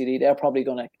than UCD, they're probably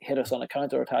going to hit us on a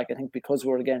counter attack. I think because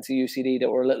we're against a UCD that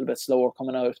were a little bit slower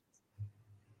coming out,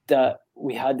 that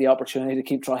we had the opportunity to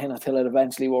keep trying until it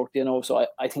eventually worked, So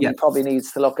I think he probably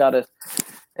needs to look at it.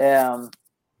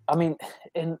 I mean,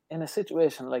 in a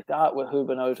situation like that with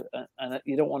Hooben out, and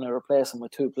you don't want to replace him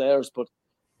with 2 players, but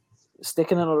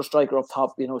sticking another striker up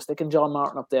top, sticking John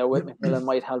Martin up there with McMillan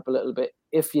might help a little bit.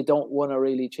 If you don't want to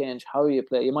really change how you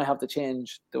play, you might have to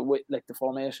change the way, like the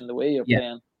formation, the way you're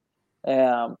playing.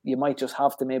 You might just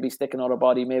have to maybe stick another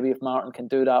body. Maybe if Martin can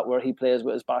do that, where he plays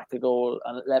with his back to goal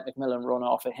and let McMillan run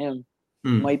off of him,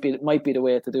 might be the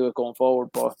way to do it going forward.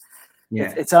 But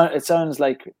it sounds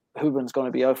like Hooben's going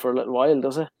to be out for a little while,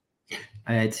 does it?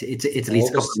 It's at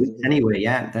least a couple of weeks anyway.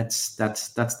 Yeah, that's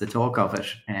the talk of it.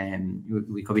 And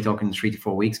we could be talking 3 to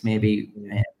 4 weeks, maybe.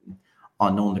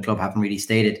 Unknown, the club haven't really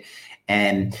stated.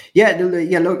 And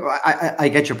look, I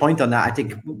get your point on that. I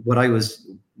think what I was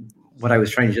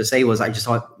trying to just say was I just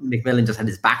thought McMillan just had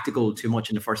his back to goal too much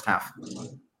in the first half.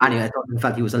 Anyway, I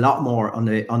felt he was a lot more on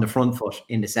the front foot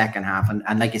in the second half,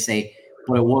 and like you say,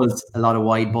 but it was a lot of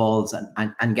wide balls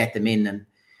and get them in, and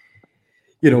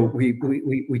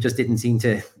we just didn't seem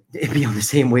to be on the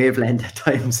same wavelength at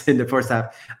times in the first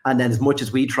half. And then as much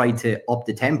as we tried to up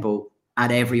the tempo,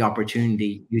 at every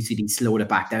opportunity, UCD slowed it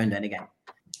back down then again.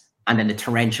 And then the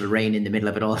torrential rain in the middle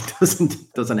of it all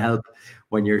doesn't help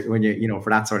when you're for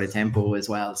that sort of tempo as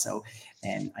well. So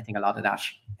I think a lot of that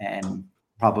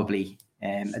probably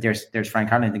there's Frank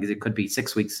Harlan. I think it could be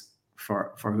 6 weeks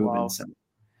for Hooben. Wow. So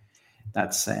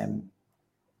that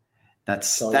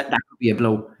could be a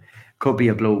blow. Could be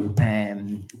a blow.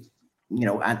 And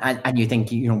you think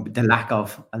the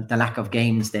lack of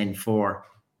games then for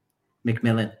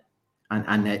McMillan.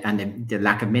 And the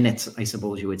lack of minutes, I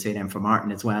suppose you would say, then for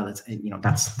Martin as well. It's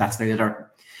that's the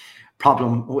other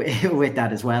problem with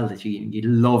that as well. That you'd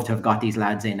love to have got these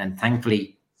lads in, and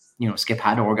thankfully, Skip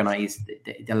had organised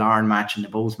the Larne match and the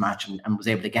Bows match, and was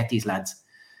able to get these lads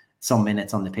some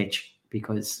minutes on the pitch,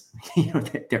 because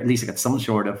they're at least got some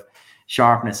sort of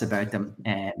sharpness about them,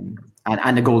 and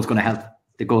the goal is going to help.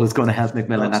 The goal is going to help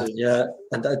McMillan.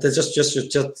 And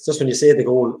just when you say the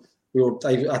goal.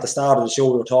 At the start of the show,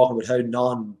 we were talking about how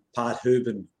non-Pat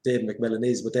Hooben Dave McMillan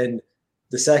is, but then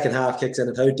the second half kicks in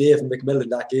and how Dave McMillan,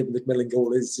 that Dave McMillan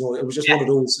goal is. It was just one of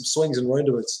those swings and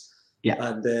roundabouts. Yeah.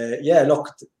 And look,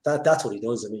 that's what he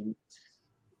does. I mean,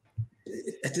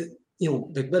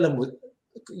 McMillan was,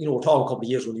 we're talking a couple of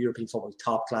years when European football was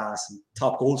top class and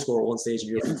top goal scorer at one stage in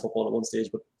European football at one stage,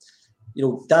 but you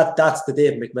know, that's the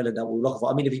Dave McMillan that we're looking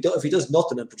for. I mean, if he does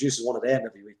nothing and produces one of them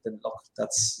every week, then look,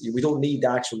 we don't need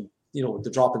the actual, you know,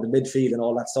 the drop in the midfield and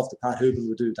all that stuff that Pat Hoogan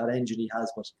would do, that engine he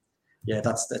has. But yeah,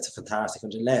 that's a fantastic.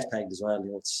 And left pegged as well.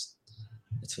 You know, it's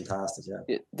fantastic.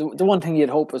 Yeah. The one thing you'd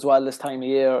hope as well this time of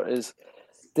year is,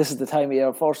 this is the time of year.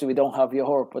 Unfortunately, we don't have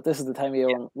Europe, but this is the time of year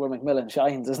where McMillan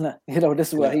shines, isn't it? You know, this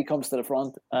is where he comes to the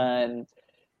front, and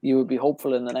you would be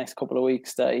hopeful in the next couple of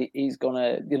weeks that he's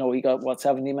gonna, you know, he got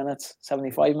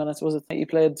 75 minutes was it that he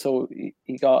played, so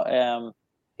he got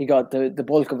the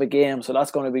bulk of a game, so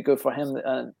that's going to be good for him,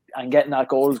 and getting that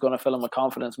goal is going to fill him with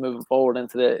confidence moving forward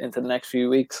into the next few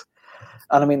weeks.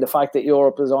 And I mean, the fact that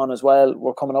Europe is on as well,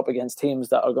 we're coming up against teams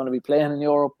that are going to be playing in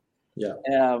Europe. Yeah.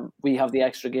 We have the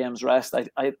extra games rest.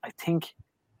 I think.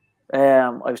 I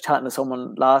was chatting to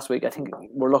someone last week. I think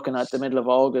we're looking at the middle of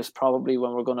August, probably,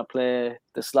 when we're going to play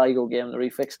the Sligo game, the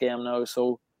refix game now.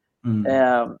 So,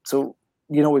 so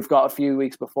you know, we've got a few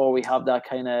weeks before we have that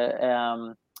kind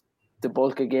of the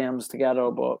bulk of games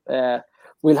together. But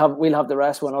we'll have the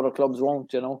rest when other clubs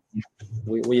won't. You know,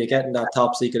 were you getting that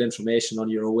top secret information on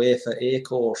your UEFA A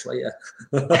course, right?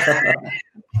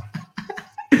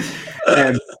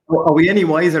 Are we any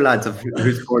wiser, lads, of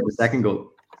who scored the second goal?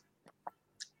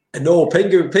 No,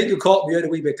 Pingu caught me out a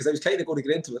wee bit because I was kind of going to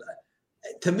get into it.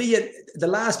 To me, the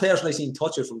last person I seen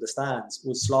touch it from the stands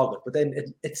was Sloggett, but then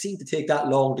it seemed to take that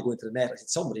long to go into the net. I said,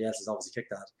 somebody else has obviously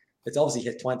kicked that. It's obviously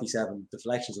hit 27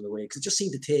 deflections on the way, because it just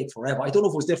seemed to take forever. I don't know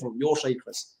if it was different from your side,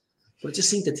 Chris, but it just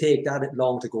seemed to take that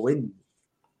long to go in.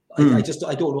 I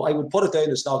don't know. I would put it down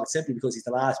to Sloggett simply because he's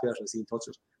the last person I've seen touch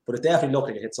it, but it definitely looked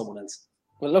like it hit someone else.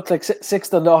 Well, it looked like six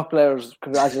Dundalk players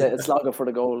congratulated Sloggett for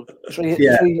the goal.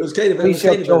 It was kind of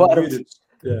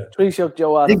Three shook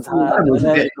Joe Adams' hand,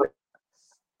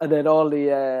 and then all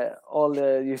the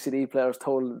UCD players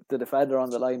told the defender on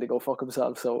the line to go fuck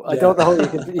himself. So I don't know how you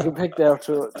can pick there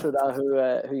through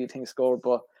that who you think scored,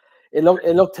 but it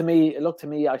looked to me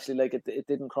actually like it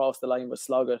didn't cross the line with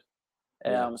Sloggett.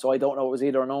 So I don't know, it was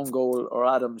either an own goal or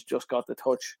Adams just got the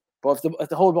touch. But if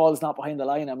the whole ball is not behind the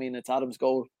line, I mean, it's Adams'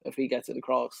 goal if he gets it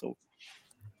across. So,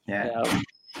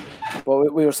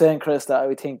 but we were saying, Chris, that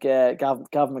I think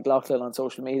Gavin McLaughlin on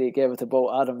social media gave it to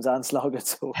both Adams and Sloggett.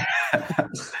 So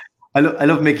I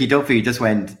love Mickey Duffy. Just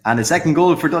went, and a second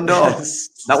goal for Dundalk.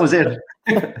 That was it.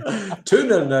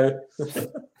 2-0 now.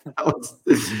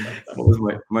 that was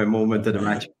my moment of the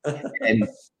match. And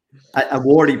a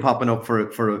Wardy popping up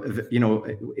for you know,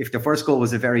 if the first goal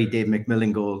was a very Dave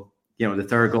McMillan goal, you know, the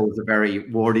third goal was a very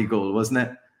Wardy goal, wasn't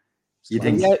it? You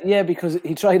think? Yeah, because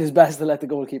he tried his best to let the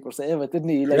goolkeeper save it, didn't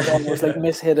he? Like almost like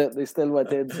mishit it. They still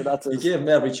went in, so that's he gave him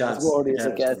every chance. As Wardy as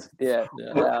it gets. Yeah.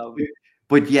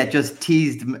 But just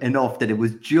teased him enough that it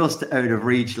was just out of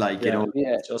reach, like you know.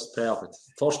 Yeah, just perfect.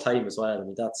 First time as well. I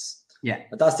mean, that's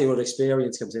the where the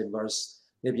experience comes in. Whereas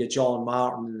maybe a John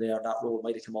Martin in there, that role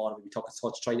might have come on and maybe took a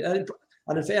touch, tried, and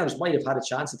in fairness, might have had a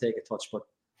chance to take a touch, but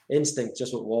instinct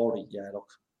just with Wardy. Yeah, look.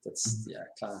 That's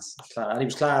class. And he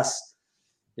was class.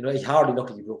 You know, he hardly looked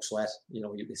like he broke sweat. You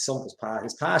know, his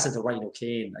pass into Ryan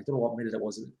O'Kane. I don't know what minute it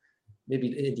was. Maybe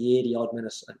in the 80 odd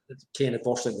minutes, Kane had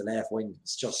burst in the left wing.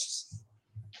 It's just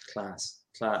class.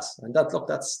 And that's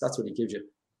what he gives you.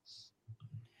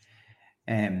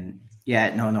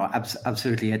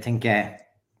 Absolutely. I think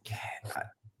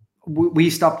we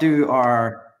stopped doing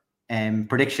our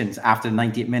predictions after the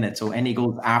 90th minute. So any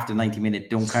goals after 90 minutes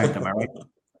don't count. Am I right?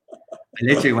 I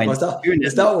literally went. Is that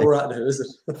what we're at now? Is it?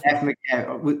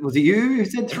 Was it you who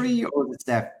said 3, or was it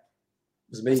Steph? It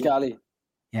was me. Scally.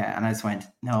 Yeah, and I just went,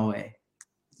 no way.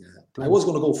 Yeah. I was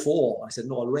going to go 4. I said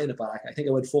no, I'll rein it back. I think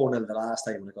I went 4-0 the last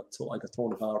time when I got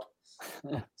thrown apart.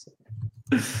 So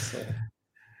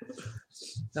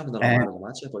haven't done a bad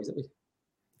match yet, boys, have we?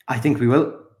 I think we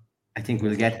will. I think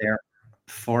we'll get there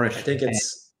for it. I think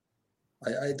it's.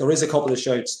 There is a couple of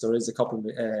shouts. There is a couple of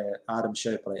Adam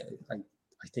shout, but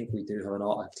I think we do have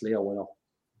a clear winner.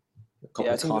 A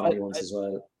couple of comedy ones as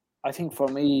well. I think for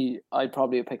me, I'd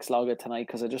probably pick Sloggett tonight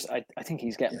because I think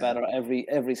he's getting better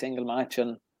every single match.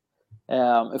 And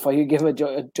if I could give a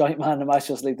joint man the match,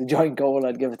 just like the joint goal,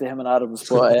 I'd give it to him and Adams.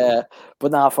 But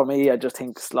now for me, I just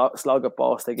think Sloggett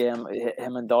bossed the game.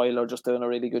 Him and Doyle are just doing a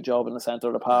really good job in the centre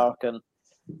of the park, and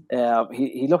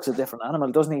he looks a different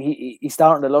animal, doesn't he? He's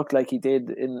starting to look like he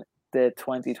did in the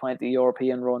 2020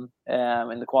 European run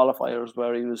in the qualifiers,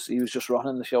 where he was just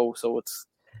running the show. So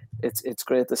it's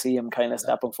great to see him kind of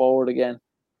stepping forward again.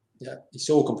 Yeah, he's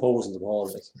so composed in the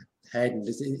ball, like heading.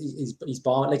 He's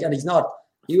born like, and he's not.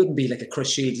 He wouldn't be like a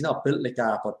Chris Shields. He's not built like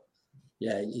that, but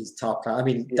yeah, he's top class. I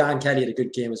mean, Dan Kelly had a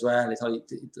good game as well. I thought he'd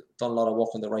done a lot of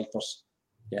work on the right, but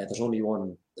yeah, there's only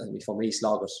one. I mean, for me,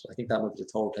 Sloggett. I think that might be the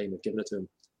third time we've given it to him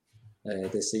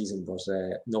this season. But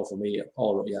no, for me,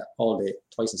 all day,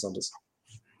 twice on Sundays.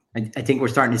 I think we're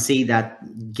starting to see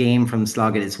that game from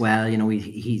Sloggett as well. You know,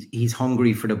 he's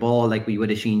hungry for the ball, like we would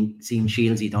have seen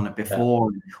Shields. He'd done it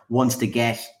before. Yeah. Wants to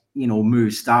get, you know,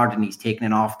 moves started, and he's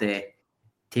taking off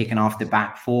the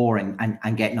back four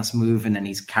and getting us moving, and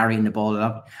he's carrying the ball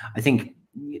up. I think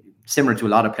similar to a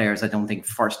lot of players, I don't think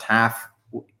first half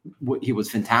he was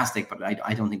fantastic, but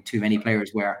I don't think too many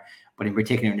players were. But in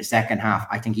particular in the second half,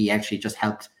 I think he actually just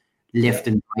helped lift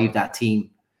and drive that team.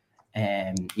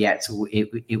 So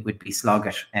it would be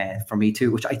Sloggett for me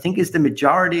too, which I think is the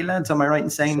majority, lads. Am I right in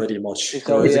saying? Pretty much.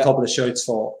 There's a couple of shouts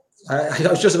for. I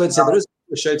was just about to say there is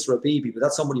a shouts for a BB, but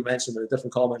that's somebody mentioned in a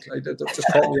different comment. Just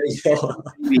caught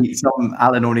me. Some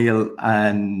Alan O'Neill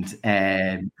and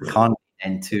Conley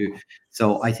then too.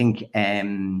 So I think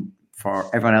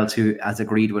for everyone else who has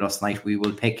agreed with us tonight, we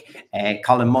will pick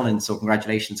Colin Mullins. So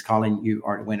congratulations, Colin. You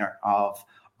are the winner of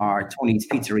our Tony's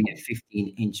Pizzeria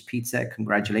 15-inch pizza.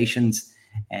 Congratulations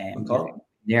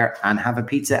there, and have a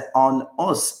pizza on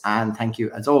us. And thank you,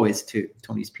 as always, to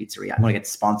Tony's Pizzeria. I'm going to get the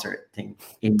sponsor thing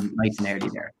in nice and early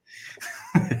there.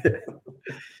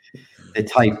 The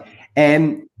type.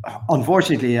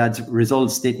 Unfortunately, as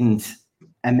results didn't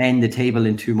amend the table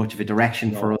in too much of a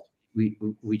direction for us.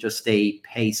 We just stay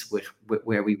pace with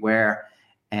where we were.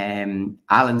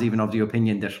 Alan's even of the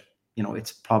opinion that, you know,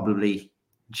 it's probably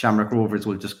Shamrock Rovers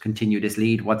will just continue this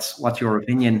lead. What's your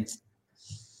opinion?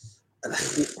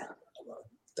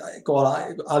 Go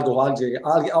on, I'll go.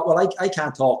 I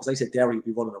can't talk because I said Derry will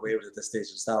be running away with it at this stage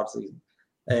of the start of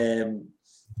the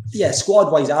season.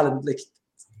 Squad wise, Alan, like,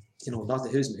 you know, not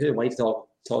who am I to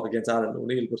talk against Alan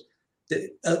O'Neill, but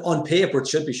on paper it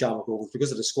should be Shamrock Rovers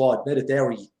because of the squad. Now that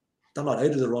Derry, they're not out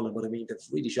of the running, but I mean they've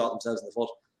really shot themselves in the foot.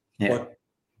 Yeah. But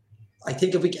I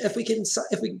think if we can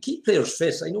keep players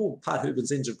fit, I know Pat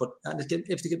Hoobin's injured, but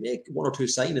if they can make one or two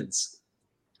signings,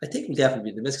 I think we'll definitely be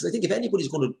in the mix. Because I think if anybody's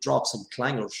going to drop some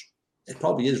clangers, it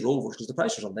probably is Rovers because the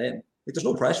pressure's on them. Like, there's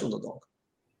no pressure on the dog.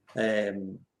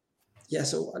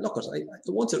 So look,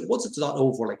 once it's not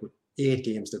over, like with 8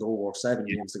 games to go or 7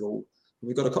 games to go,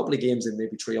 we've got a couple of games in,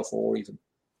 maybe 3 or 4 even.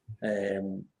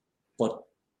 But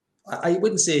I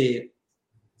wouldn't say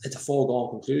it's a foregone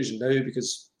conclusion now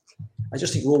because I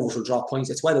just think Rovers will drop points.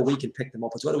 It's whether we can pick them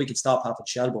up. It's whether we can stop having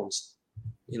Shelbournes.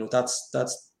 You know, that's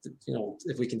you know,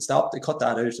 if we can stop, they cut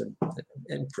that out and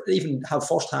even have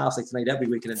first halves like tonight every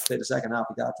week and then play the second half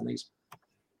like that tonight.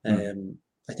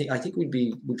 I think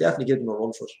we'll definitely give them a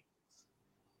run for it.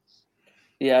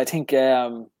 Yeah, I think. I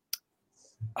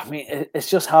mean, it's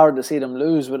just hard to see them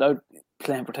lose without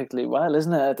playing particularly well,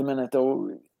 isn't it? At the minute,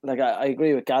 though, like I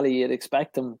agree with Gally, you'd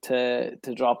expect them to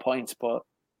drop points, but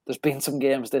there's been some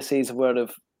games this season where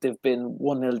they've been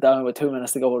 1-0 down with 2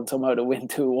 minutes to go and somehow to win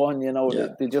 2-1. You know,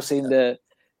 they just seem to.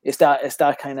 It's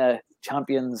that kind of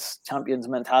champions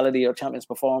mentality or champions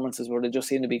performances where they just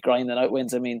seem to be grinding out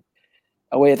wins. I mean,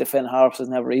 away to Finn Harps is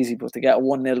never easy, but to get a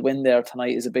 1-0 win there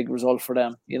tonight is a big result for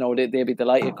them. You know, they'd be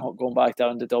delighted going back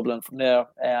down to Dublin from there.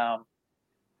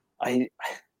 My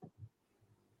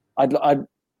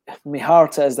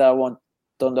heart says that I want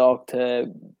Dundalk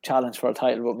to challenge for a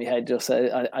title, but my head just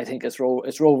says I think it's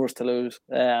Rovers to lose.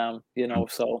 You know,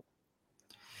 so.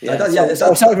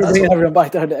 Sorry for bringing everyone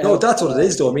back down. No, that's what it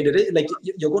is, though. I mean, like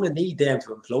you're going to need them to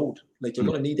implode. Like you're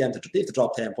going to need them to. They have to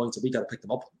drop 10 points, and we got to pick them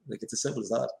up. Like it's as simple as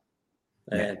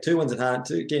that. 2 wins in hand,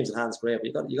 2 games in hand is great, but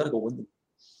you got to go win them.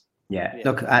 Yeah.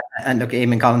 Look,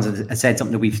 Eamon Collins has said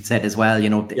something that we've said as well.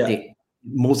 You know,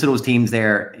 most of those teams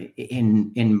there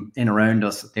in around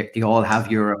us, they all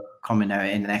have Europe coming out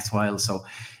in the next while, so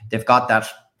they've got that,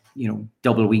 you know,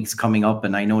 double weeks coming up,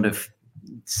 and I know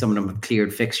some of them have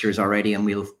cleared fixtures already, and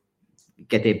we'll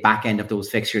get the back end of those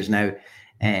fixtures now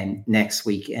next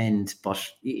weekend. But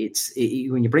it's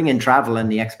when you bring in travel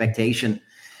and the expectation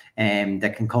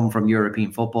that can come from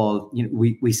European football, you know,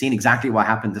 we've seen exactly what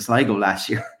happened to Sligo last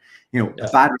year. You know,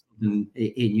 a bad result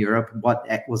in Europe, what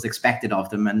was expected of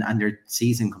them, and their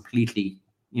season completely,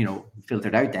 you know,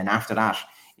 filtered out then after that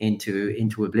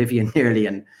into oblivion nearly,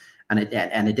 and it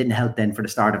didn't help then for the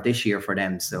start of this year for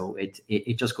them. So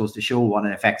it just goes to show what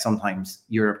an effect sometimes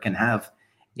Europe can have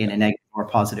in a negative or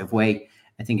positive way.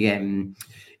 I think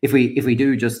if we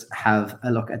do just have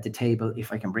a look at the table,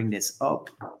 if I can bring this up,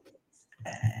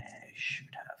 I should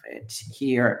have it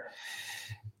here.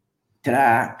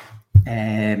 Ta-da!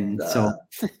 So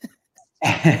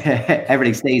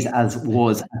everything stays as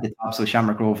was at the top. So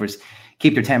Shamrock Rovers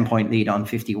keep their 10-point lead on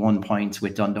 51 points,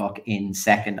 with Dundalk in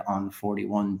second on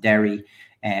 41. Derry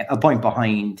a point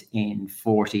behind in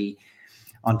 40.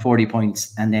 on 40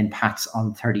 points, and then Pats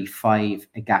on 35,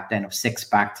 a gap then of 6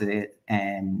 back to the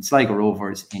Sligo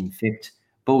Rovers in 5th.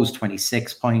 Bows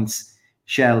 26 points,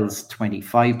 Shells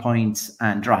 25 points,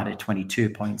 and Drogheda 22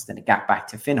 points. Then a gap back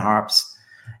to Finn Harps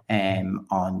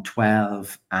on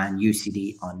 12 and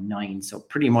UCD on 9. So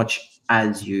pretty much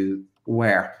as you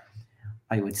were,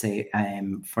 I would say,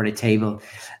 for the table.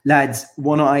 Lads,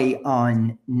 one eye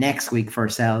on next week for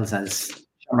ourselves as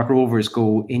Shamrock Rovers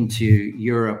go into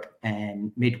Europe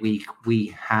midweek. We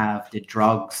have the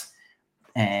Drogs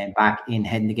back in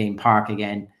Head in the Game Park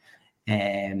again.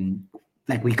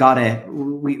 We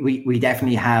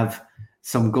definitely have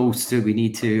some ghosts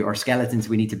or skeletons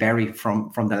we need to bury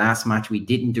from the last match. We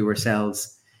didn't do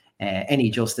ourselves any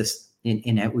justice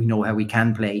in it. We know how we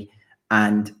can play.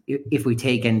 And if we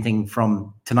take anything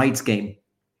from tonight's game,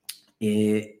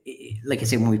 like I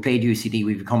said, when we played UCD,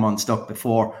 we've come unstuck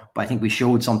before, but I think we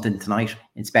showed something tonight,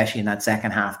 especially in that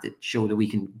second half, that showed that we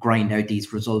can grind out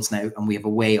these results now, and we have a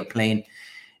way of playing.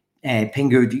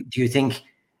 Pingu, do you think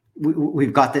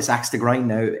we've got this axe to grind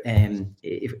now in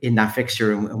that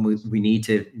fixture, and we need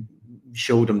to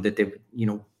show them that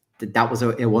that was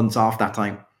a once off that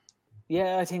time?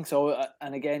 Yeah, I think so.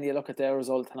 And again, you look at their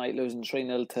result tonight, losing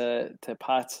 3-0 to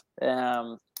Pats.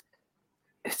 I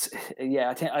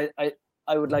think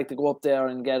I would like to go up there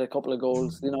and get a couple of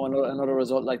goals. Another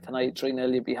result like tonight,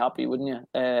 3-0, you'd be happy, wouldn't you?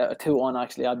 A 2-1,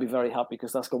 actually, I'd be very happy,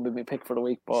 because that's going to be my pick for the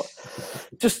week. But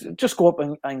just go up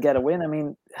and get a win. I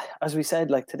mean, as we said,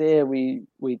 like today, we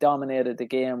dominated the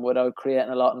game without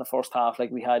creating a lot in the first half.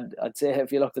 Like we had, I'd say,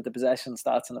 if you looked at the possession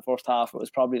stats in the first half, it was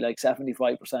probably like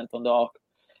 75% on Dock.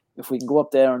 If we can go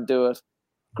up there and do it,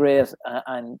 great,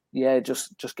 and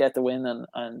just get the win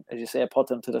and as you say, put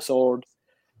them to the sword.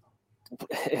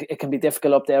 It can be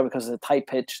difficult up there because it's a tight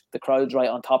pitch. The crowd's right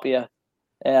on top of you.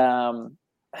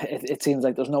 It seems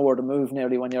like there's nowhere to move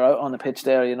nearly when you're out on the pitch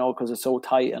there, because it's so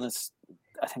tight, and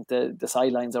I think the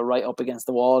sidelines are right up against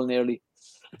the wall nearly.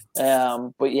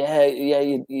 But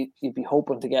you'd be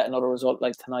hoping to get another result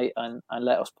like tonight and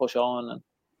let us push on and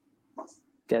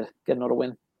get another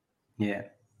win. Yeah.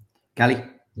 Gally?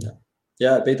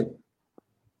 Yeah, I beat them.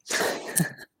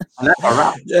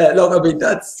 Yeah, look, I mean,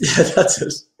 that's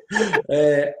it.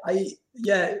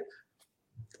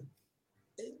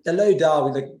 The low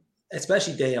down, like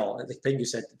especially Dale, like Pingu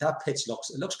said, that pitch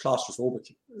looks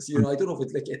claustrophobic. I don't know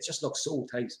if it just looks so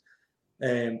tight.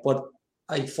 But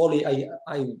I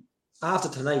after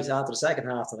the second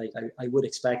half tonight, I would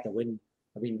expect a win.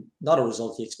 I mean, not a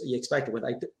result. You expect a win.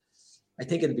 I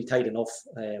think it'll be tight enough.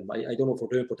 I don't know if we're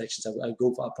doing predictions. I'll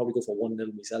probably go for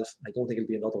 1-0 myself. I don't think it'll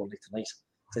be another one like tonight.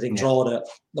 So I think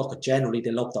generally they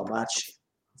loved their match,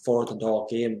 forward and dog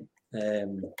game.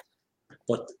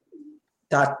 But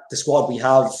the squad we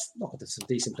have, there's some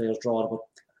decent players drawn, but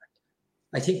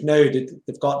I think now that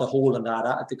they've got the hold on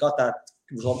that. They got that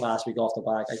result last week off the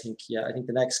back. I think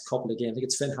the next couple of games, I think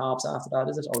it's Finn Harps after that,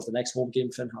 is it? Or is the next home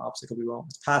game Finn Harps? I could be wrong.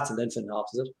 It's Pats and then Finn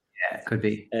Harps, is it? Yeah, it could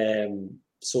be.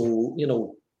 So,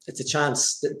 it's a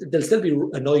chance. They'll still be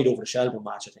annoyed over the Shelbourne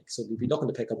match, I think. So they'll be looking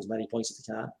to pick up as many points as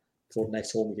they can for the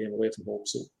next home game away from home.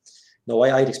 So, no,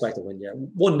 I'd expect a win, yeah.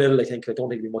 1-0, I think. I don't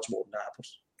think it'll be much more than that, but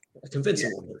a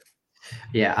convincing 1-0.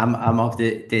 Yeah, I'm of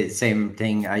the same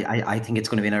thing. I think it's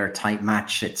going to be another tight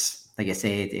match. It's, like I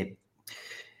say,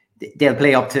 they'll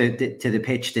play up to the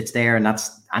pitch that's there, and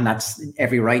that's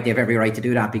every right. They have every right to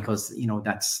do that, because,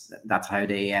 that's how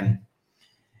they...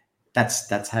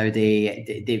 That's how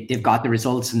they've got the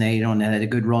results, and they had a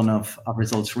good run of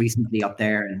results recently up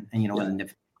there, and and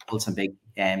they've pulled some big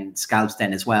scalps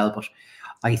then as well. But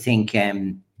I think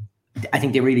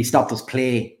they really stopped us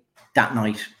play that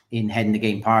night in Head in the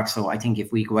Game Park. So I think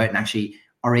if we go out and actually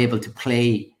are able to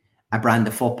play a brand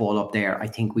of football up there, I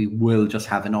think we will just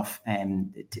have enough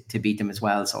to beat them as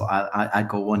well. So I'd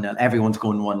go 1-0. Everyone's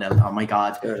going 1-0. Oh my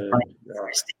God. To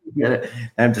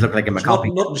look like I'm a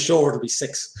copy. Nothing sure to be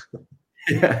 6.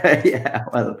 Yeah,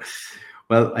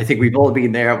 well, I think we've all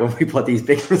been there when we put these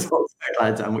big results out,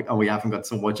 lads, and we haven't got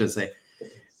so much as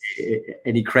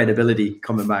any credibility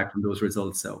coming back from those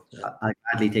results. So I'd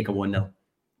gladly take a 1-0.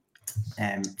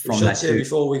 We should say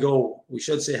before we go, we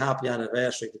should say happy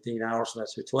anniversary to Dean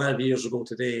Arsenault, who 12 years ago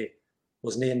today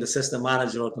was named assistant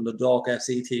manager on the Dock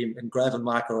FC team in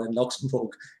Grevenmacher in Luxembourg.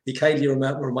 He kindly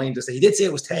reminded us that he did say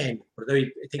it was 10, but I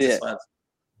think it's 12.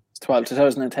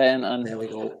 2010, and there we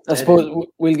go. I suppose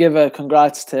we'll give a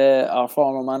congrats to our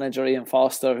former manager Ian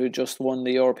Foster, who just won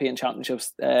the European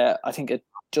Championships. I think it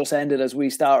just ended as we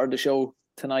started the show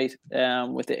tonight,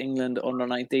 with the England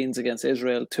under-19s against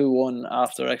Israel, 2-1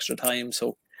 after extra time.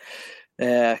 So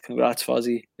congrats,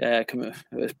 Fozzie. It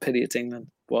was pity it's England,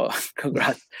 but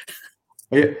congrats.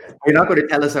 You're not going to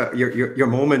tell us your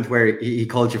moment where he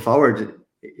called you forward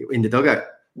in the dugout?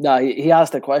 No, he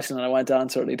asked a question and I went to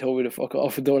answer it and he told me to fuck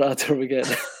off and don't answer him again.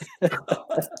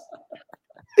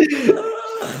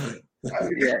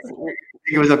 Yeah.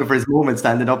 He was looking for his moment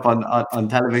standing up on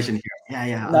television here.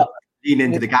 Yeah. No, lean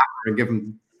into the gaffer and give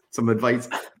him some advice.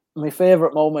 My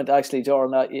favourite moment actually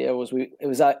during that year was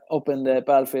up in the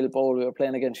Belfield Bowl. We were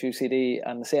playing against UCD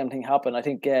and the same thing happened. I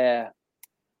think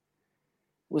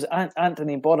was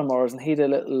Anthony Buttermores, and he the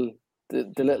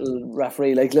little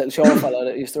referee, like little show fella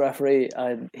that used to referee,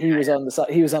 and he was on the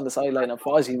sideline and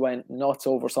Fozzie went nuts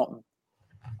over something.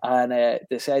 And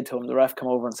they said to him, the ref come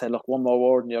over and said, "Look, one more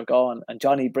word and you're gone." And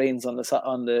Johnny Breen's on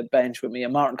the bench with me,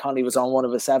 and Martin Connolly was on one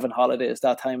of his 7 holidays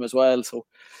that time as well. So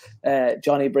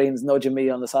Johnny Breen's nudging me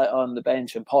on the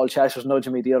bench, and Paul Cheshire's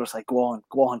nudging me the other side. Go on,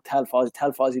 tell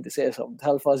Fozzie to say something,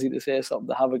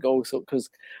 to have a go. So because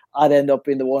I'd end up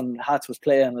being the one Hats was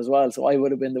playing as well, so I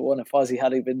would have been the one if Fozzie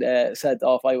had been sent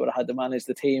off. I would have had to manage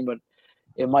the team, but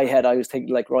in my head, I was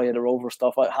thinking like Roy the Rover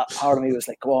stuff. Part of me was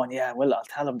like, "Go on, yeah, well, I'll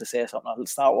tell him to say something. I'll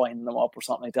start winding them up or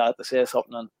something like that to say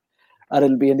something." And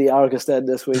it'll be in the Argus then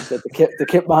this week that the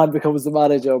kit man becomes the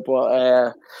manager.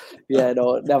 But yeah,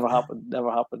 no, it never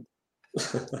happened.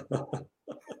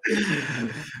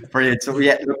 Brilliant. So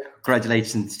yeah,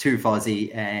 congratulations to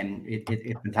Fozzie.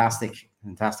 It's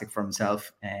fantastic for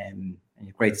himself.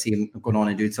 Great to see him going on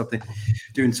and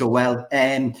doing so well.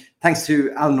 Thanks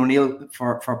to Alan O'Neill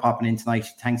for popping in tonight.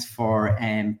 Thanks for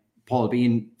Paul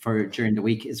Bean for during the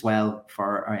week as well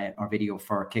for our video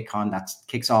for KickOn. That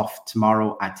kicks off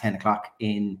tomorrow at 10 o'clock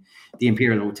in the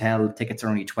Imperial Hotel. Tickets are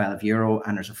only €12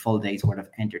 and there's a full day's worth of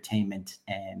entertainment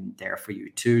there for you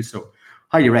too. So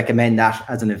highly recommend that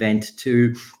as an event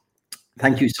too.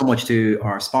 Thank you so much to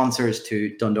our sponsors,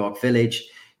 to Dundalk Village,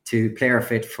 to Player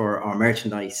Fit for our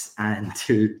merchandise, and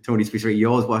to Tony Speaker. You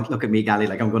always look at me, Gally,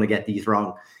 like I'm going to get these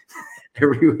wrong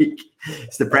every week.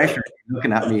 It's the pressure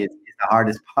looking at me is the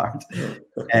hardest part.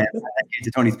 Thank you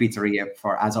to Tony's Pizzeria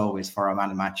as always, for our Man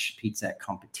and Match pizza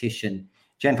competition.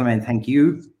 Gentlemen, thank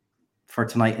you for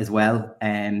tonight as well.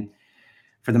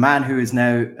 For the man who is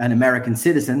now an American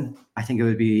citizen, I think it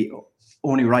would be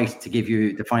only right to give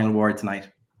you the final word tonight.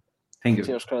 Thank you.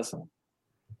 Cheers, Chris.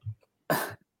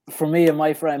 For me and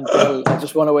my friend Bill, I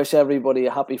just want to wish everybody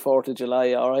a happy 4th of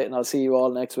July, all right? And I'll see you all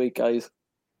next week, guys.